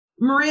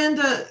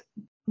 Miranda,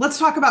 let's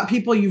talk about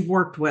people you've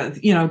worked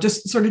with,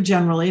 just sort of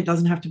generally. It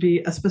doesn't have to be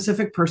a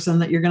specific person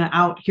that you're going to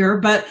out here,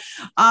 but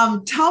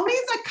tell me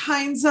the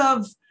kinds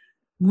of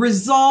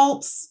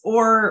results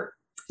or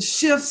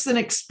shifts and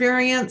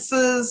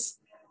experiences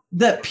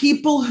that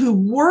people who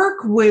work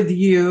with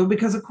you,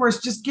 because of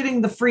course, just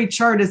getting the free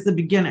chart is the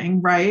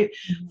beginning, right?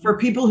 Mm-hmm. For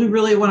people who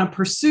really want to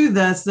pursue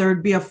this, there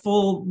would be a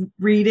full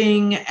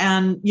reading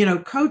and,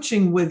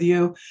 coaching with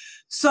you.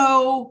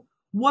 So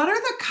what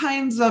are the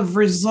kinds of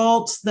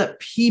results that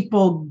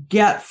people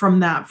get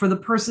from that, for the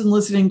person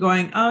listening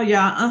going, oh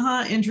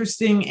yeah,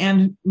 interesting.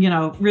 And,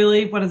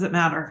 really, what does it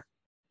matter?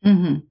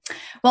 Mm-hmm.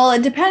 Well,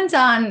 it depends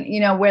on,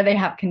 where they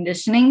have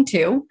conditioning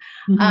too.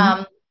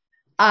 Mm-hmm.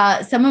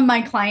 Some of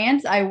my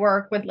clients, I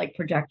work with like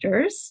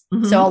projectors.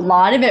 Mm-hmm. So a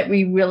lot of it,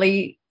 we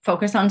really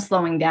focus on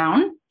slowing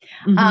down.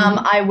 Mm-hmm.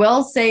 I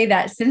will say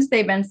that since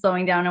they've been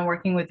slowing down and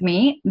working with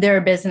me,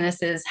 their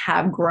businesses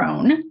have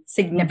grown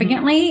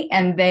significantly, mm-hmm.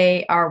 and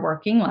they are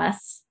working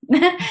less.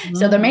 Mm-hmm.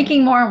 So they're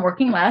making more and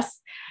working less.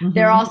 Mm-hmm.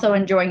 They're also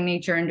enjoying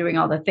nature and doing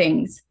all the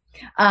things.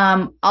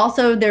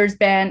 Also, there's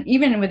been,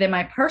 even within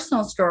my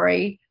personal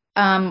story,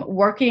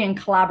 working in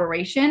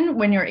collaboration,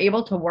 when you're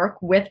able to work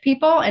with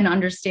people and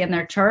understand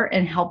their chart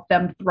and help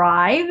them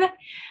thrive.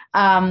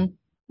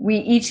 We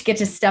each get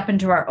to step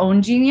into our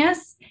own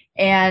genius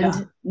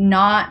and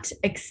not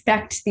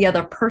expect the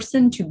other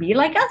person to be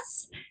like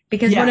us.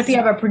 Because what if you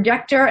have a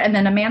projector and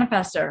then a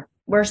manifester?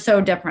 We're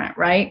so different,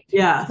 right?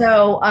 Yeah.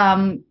 So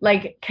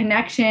like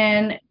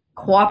connection,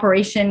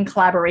 cooperation,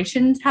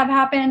 collaborations have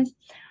happened.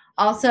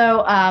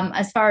 Also,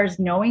 as far as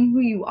knowing who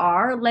you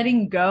are,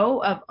 letting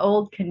go of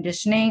old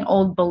conditioning,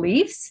 old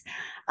beliefs.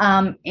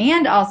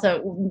 And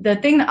also the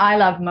thing that I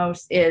love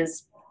most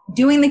is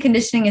doing the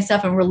conditioning and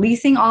stuff and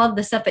releasing all of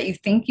the stuff that you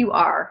think you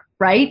are,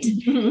 right?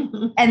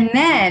 And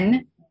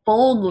then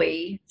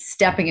boldly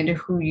stepping into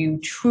who you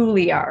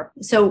truly are.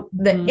 So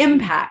the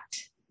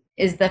impact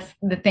is the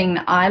thing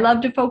that I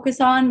love to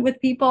focus on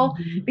with people,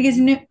 because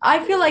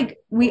I feel like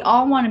we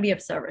all want to be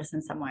of service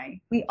in some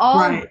way. We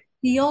all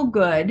feel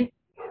good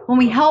when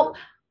we help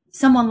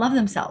someone love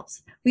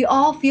themselves. We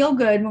all feel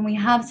good when we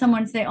have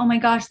someone say, oh my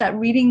gosh, that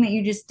reading that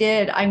you just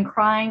did, I'm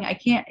crying.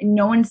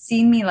 No one's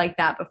seen me like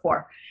that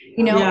before.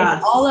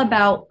 It's all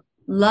about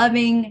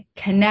loving,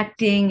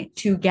 connecting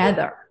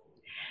together.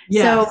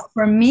 Yes. So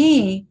for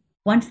me,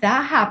 once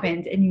that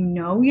happens and you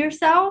know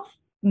yourself,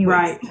 you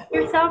accept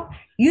yourself,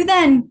 you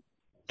then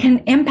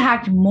can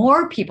impact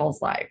more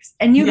people's lives,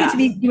 and you get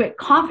to do it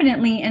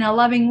confidently in a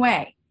loving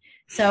way.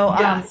 So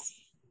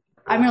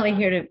I'm really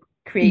here to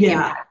create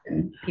impact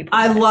in people.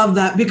 I love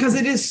that, because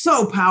it is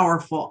so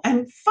powerful.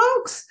 And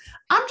folks,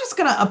 I'm just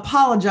going to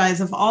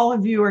apologize if all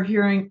of you are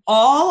hearing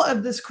all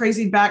of this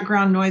crazy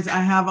background noise I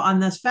have on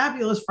this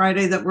fabulous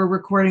Friday that we're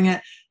recording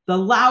it. The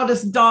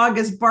loudest dog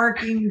is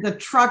barking. The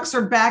trucks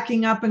are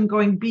backing up and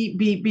going beep,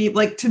 beep, beep.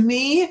 Like, to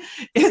me,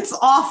 it's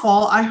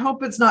awful. I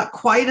hope it's not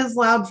quite as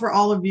loud for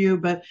all of you,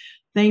 but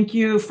thank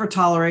you for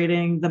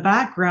tolerating the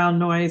background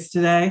noise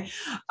today.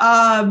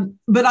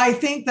 But I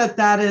think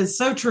that is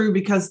so true,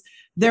 because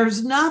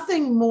there's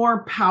nothing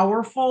more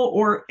powerful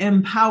or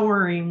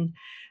empowering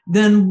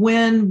than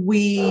when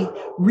we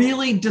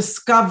really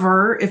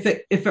discover, if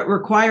it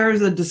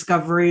requires a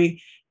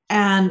discovery,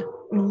 and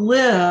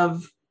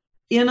live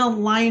in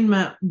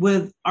alignment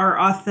with our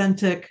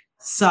authentic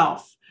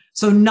self.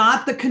 So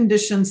not the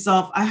conditioned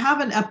self. I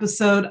have an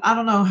episode, I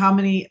don't know how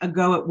many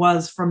ago it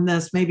was from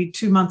this, maybe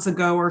 2 months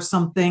ago or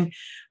something.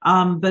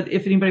 But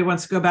if anybody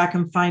wants to go back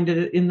and find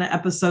it in the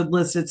episode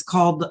list, it's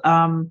called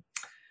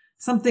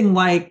something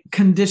like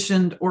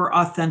Conditioned or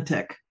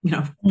Authentic.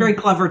 Very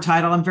clever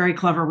title. I'm very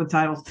clever with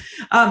titles,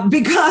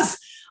 because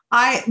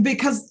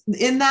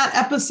in that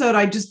episode,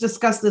 I just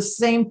discussed the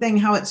same thing,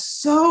 how it's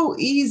so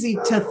easy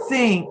to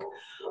think,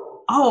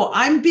 oh,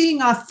 I'm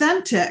being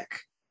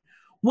authentic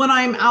when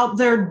I'm out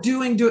there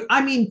doing,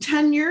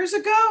 10 years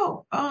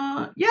ago,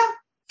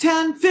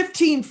 10,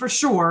 15 for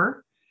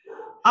sure,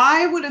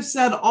 I would have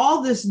said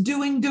all this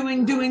doing that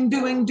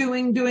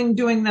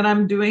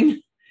I'm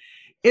doing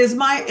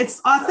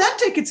it's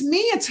authentic. It's me.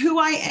 It's who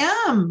I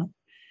am.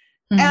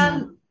 Mm-hmm.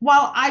 And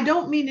while I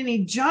don't mean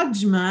any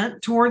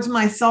judgment towards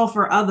myself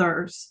or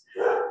others,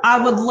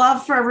 I would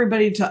love for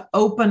everybody to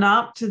open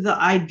up to the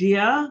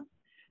idea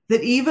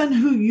that even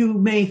who you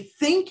may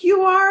think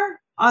you are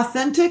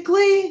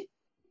authentically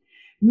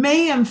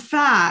may in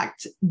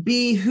fact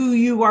be who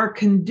you are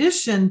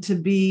conditioned to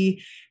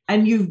be,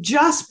 and you've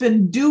just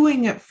been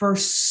doing it for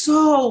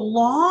so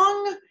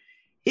long,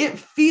 it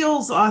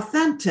feels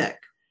authentic.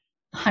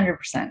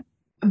 100%.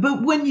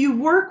 But when you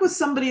work with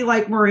somebody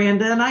like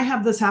Miranda, and I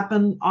have this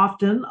happen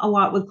often a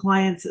lot with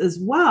clients as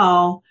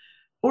well,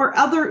 or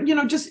other,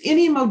 just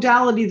any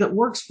modality that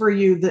works for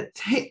you that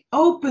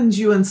opens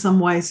you in some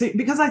way. So,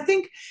 because I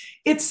think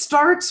it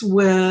starts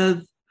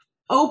with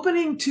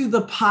opening to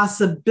the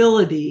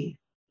possibility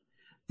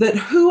that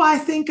who I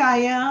think I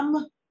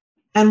am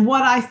and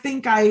what I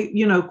think I,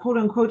 quote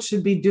unquote,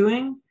 should be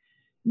doing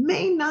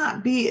may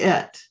not be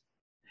it.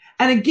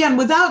 And again,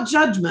 without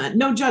judgment,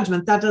 no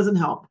judgment, that doesn't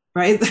help,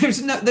 right?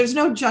 There's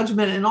no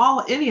judgment in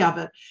any of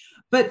it.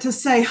 But to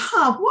say,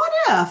 what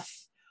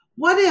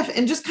if,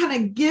 and just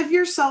kind of give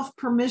yourself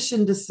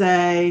permission to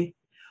say,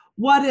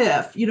 what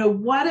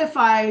if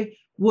I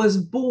was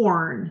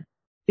born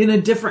in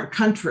a different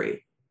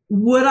country?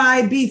 Would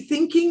I be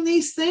thinking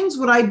these things?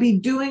 Would I be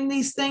doing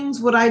these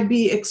things? Would I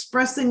be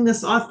expressing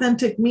this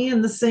authentic me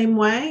in the same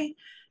way?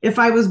 If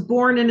I was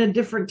born in a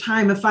different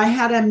time, if I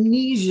had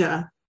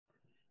amnesia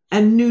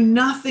and knew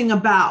nothing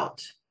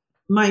about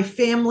my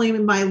family,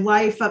 my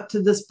life up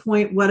to this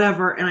point,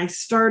 whatever, and I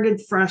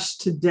started fresh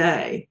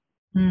today,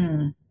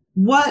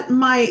 what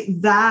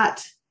might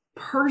that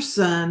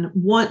person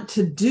want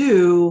to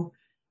do,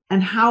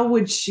 and how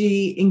would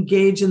she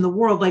engage in the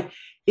world?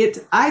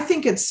 I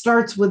think it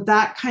starts with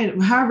that kind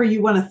of, however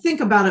you want to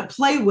think about it,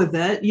 play with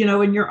it,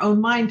 in your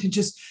own mind, to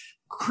just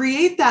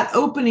create that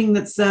opening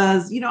that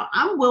says,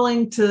 I'm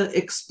willing to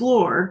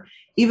explore,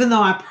 even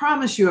though I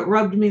promise you it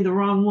rubbed me the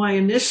wrong way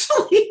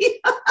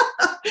initially,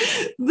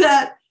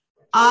 that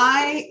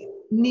I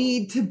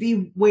need to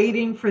be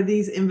waiting for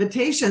these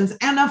invitations.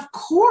 And of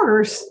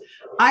course,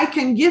 I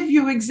can give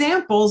you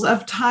examples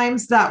of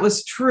times that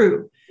was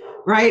true.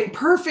 Right?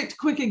 Perfect,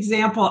 quick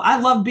example. I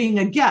love being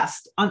a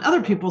guest on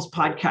other people's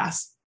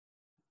podcasts.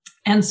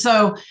 And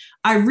so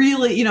I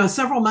really,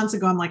 several months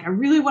ago, I'm like, I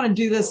really want to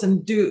do this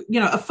and do,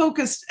 a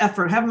focused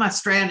effort, have my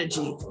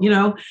strategy,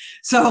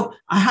 So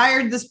I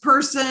hired this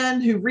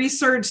person who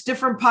researched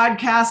different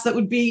podcasts that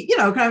would be,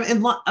 kind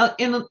of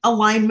in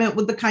alignment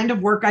with the kind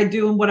of work I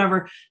do and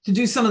whatever, to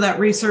do some of that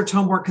research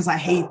homework, because I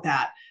hate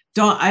that.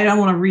 I don't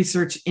want to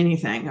research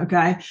anything.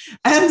 Okay.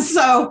 And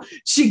so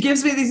she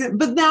gives me these,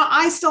 but now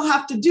I still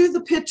have to do the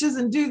pitches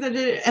and do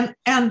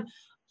and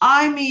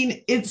I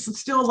mean, it's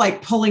still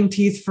like pulling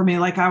teeth for me.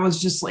 Like I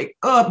was just like,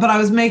 but I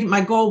was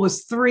my goal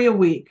was 3 a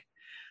week.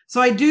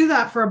 So I do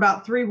that for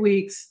about 3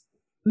 weeks,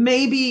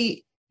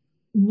 maybe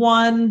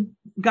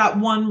got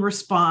one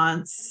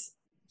response.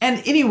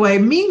 And anyway,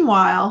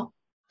 meanwhile,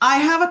 I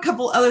have a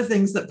couple other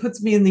things that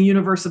puts me in the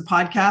universe of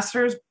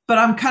podcasters, but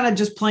I'm kind of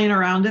just playing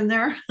around in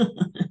there.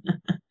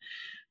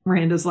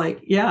 Miranda's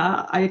like,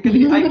 yeah, I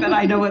bet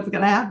I know what's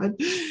going to happen.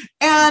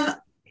 And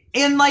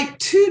in like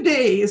 2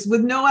 days,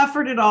 with no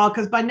effort at all,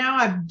 because by now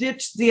I've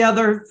ditched the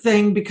other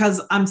thing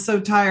because I'm so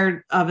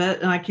tired of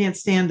it and I can't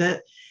stand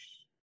it,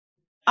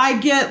 I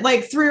get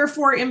like 3 or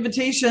 4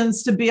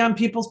 invitations to be on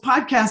people's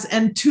podcasts.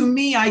 And to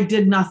me, I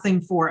did nothing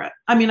for it.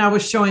 I mean, I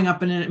was showing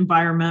up in an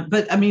environment,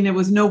 but I mean, it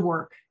was no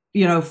work,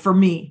 for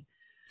me.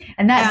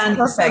 And that's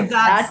perfect. So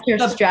that's your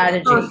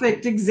strategy.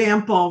 Perfect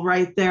example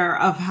right there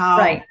of how,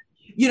 right.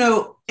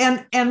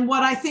 And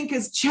what I think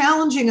is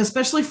challenging,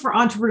 especially for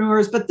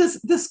entrepreneurs, but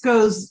this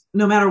goes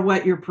no matter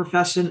what your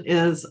profession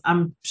is,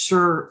 I'm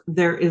sure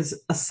there is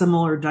a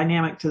similar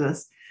dynamic to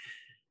this.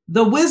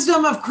 The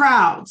wisdom of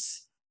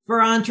crowds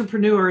for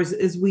entrepreneurs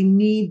is we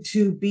need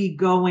to be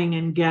going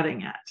and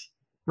getting it,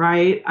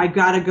 right? I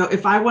got to go.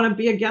 If I want to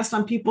be a guest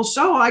on people's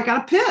show, I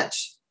got to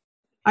pitch.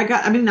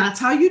 That's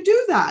how you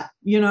do that,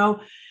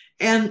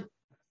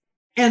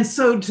 and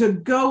so to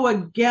go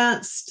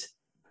against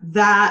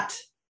that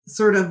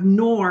sort of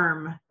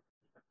norm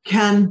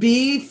can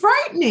be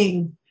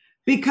frightening,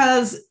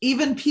 because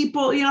even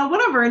people,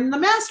 whatever, in the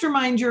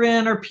mastermind you're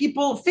in, or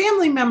people,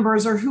 family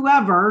members or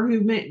whoever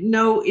who may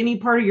know any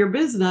part of your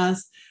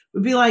business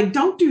would be like,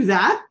 don't do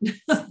that.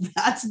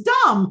 That's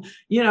dumb.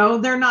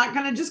 They're not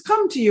going to just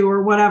come to you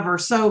or whatever.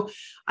 So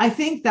I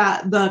think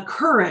that the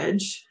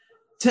courage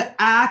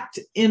to act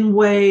in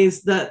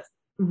ways that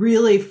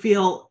really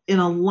feel in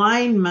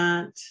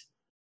alignment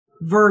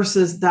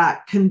versus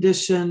that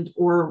conditioned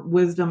or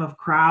wisdom of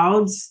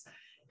crowds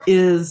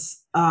is,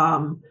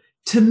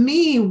 to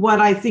me, what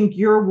I think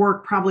your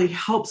work probably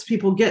helps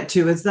people get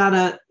to. Is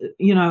that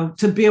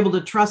to be able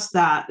to trust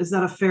that? Is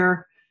that a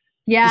fair?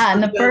 Yeah.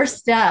 And the first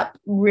step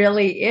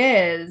really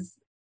is,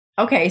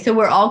 okay, so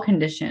we're all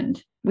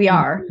conditioned. We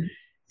are. Mm-hmm.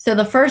 So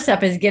the first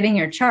step is getting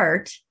your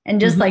chart. And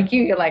just like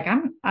you're like,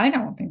 I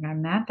don't think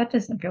I'm that. That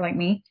doesn't feel like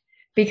me,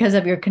 because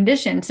of your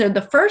condition. So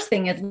the first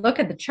thing is look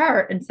at the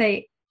chart and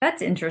say,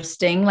 that's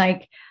interesting.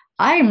 Like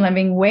I'm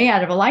living way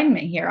out of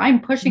alignment here. I'm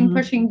pushing,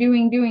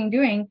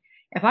 doing.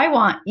 If I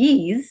want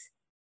ease,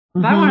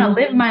 if I want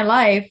to live my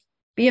life,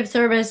 be of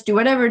service, do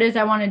whatever it is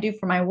I want to do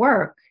for my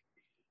work,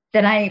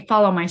 then I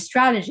follow my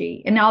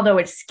strategy. And although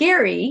it's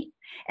scary,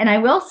 and I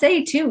will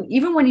say too,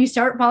 even when you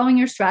start following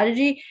your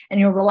strategy and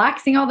you're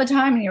relaxing all the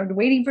time and you're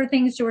waiting for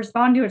things to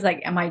respond to, it's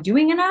like, am I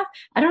doing enough?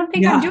 I don't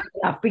think I'm doing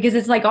enough, because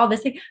it's like all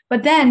this thing.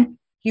 But then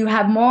you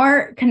have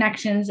more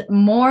connections,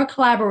 more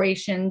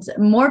collaborations,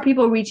 more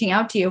people reaching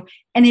out to you.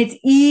 And it's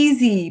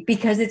easy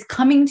because it's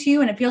coming to you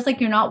and it feels like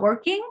you're not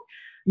working,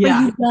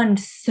 but you've done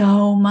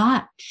so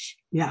much.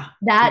 Yeah.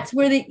 That's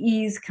where the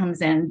ease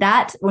comes in.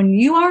 That's when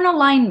you are in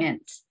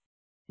alignment.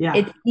 Yeah.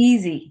 It's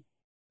easy.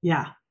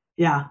 Yeah.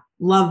 Yeah.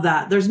 Love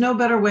that. There's no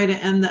better way to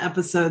end the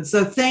episode.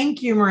 So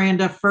thank you,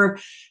 Miranda, for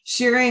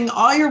sharing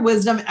all your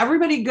wisdom.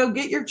 Everybody go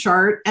get your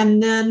chart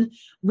and then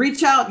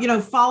reach out,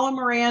 follow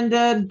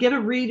Miranda, get a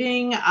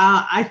reading.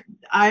 I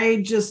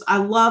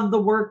love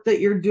the work that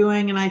you're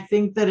doing. And I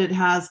think that it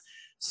has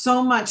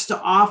so much to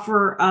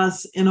offer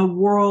us in a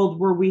world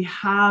where we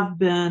have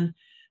been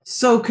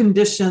so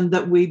conditioned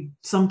that we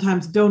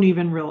sometimes don't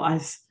even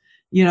realize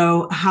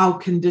how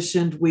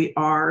conditioned we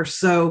are.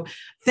 So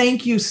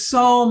thank you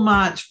so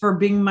much for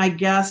being my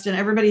guest, and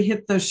everybody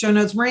hit those show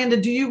notes. Miranda,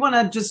 do you want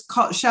to just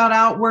shout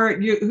out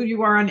who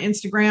you are on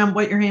Instagram,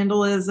 what your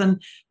handle is,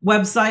 and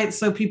website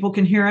so people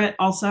can hear it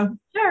also?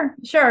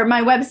 Sure.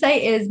 My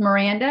website is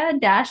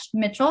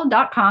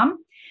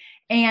miranda-mitchell.com.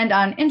 And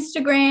on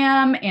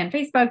Instagram and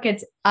Facebook,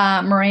 it's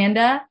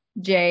Miranda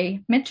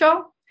J.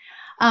 Mitchell.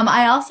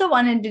 I also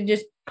wanted to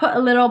just put a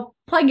little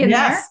plug in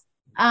there.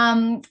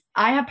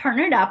 I have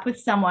partnered up with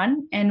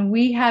someone, and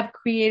we have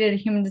created a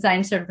human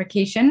design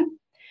certification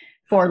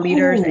for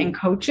leaders and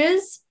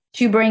coaches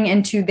to bring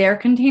into their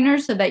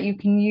containers so that you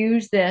can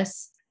use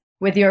this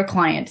with your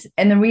clients.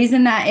 And the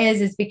reason that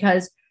is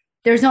because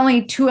there's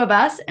only 2 of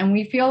us, and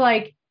we feel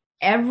like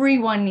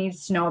everyone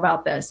needs to know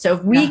about this. So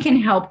if we can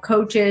help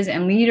coaches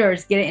and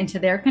leaders get it into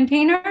their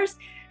containers,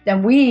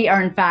 then we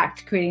are in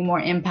fact creating more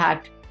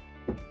impact.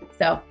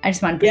 So I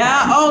just wanted to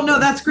Oh, no,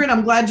 that's great.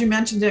 I'm glad you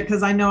mentioned it,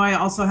 because I know I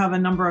also have a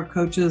number of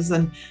coaches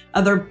and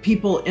other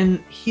people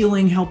in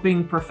healing,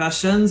 helping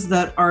professions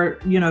that are,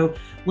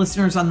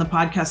 listeners on the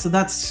podcast. So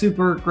that's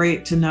super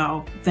great to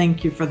know.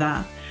 Thank you for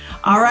that.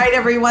 All right,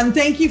 everyone.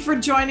 Thank you for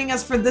joining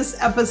us for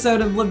this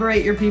episode of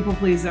Liberate Your People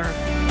Pleaser.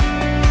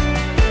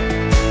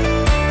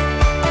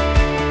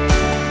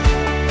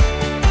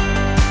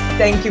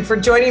 Thank you for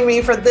joining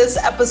me for this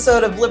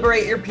episode of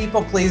Liberate Your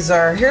People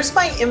Pleaser. Here's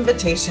my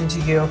invitation to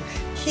you.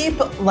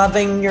 Keep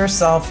loving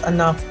yourself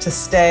enough to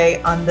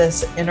stay on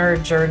this inner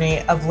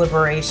journey of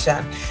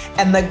liberation.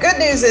 And the good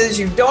news is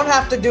you don't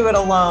have to do it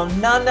alone.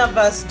 None of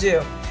us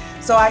do.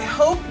 So I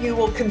hope you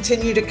will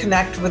continue to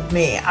connect with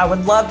me. I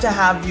would love to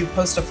have you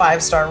post a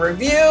 5-star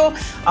review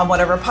on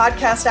whatever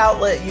podcast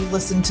outlet you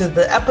listen to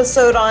the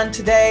episode on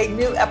today.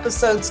 New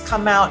episodes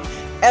come out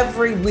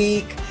every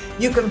week.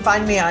 You can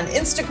find me on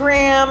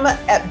Instagram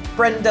at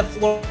Brenda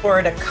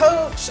Florida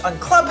Coach, on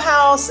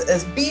Clubhouse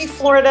as B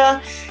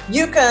Florida.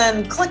 You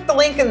can click the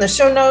link in the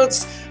show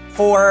notes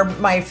for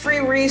my free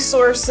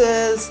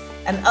resources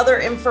and other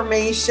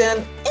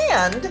information.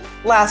 And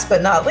last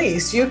but not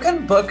least, you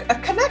can book a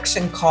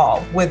connection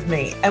call with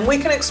me, and we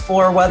can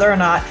explore whether or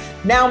not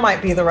now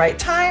might be the right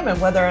time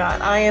and whether or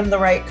not I am the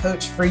right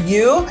coach for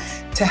you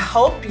to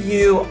help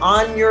you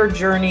on your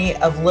journey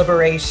of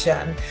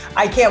liberation.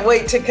 I can't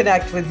wait to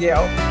connect with you.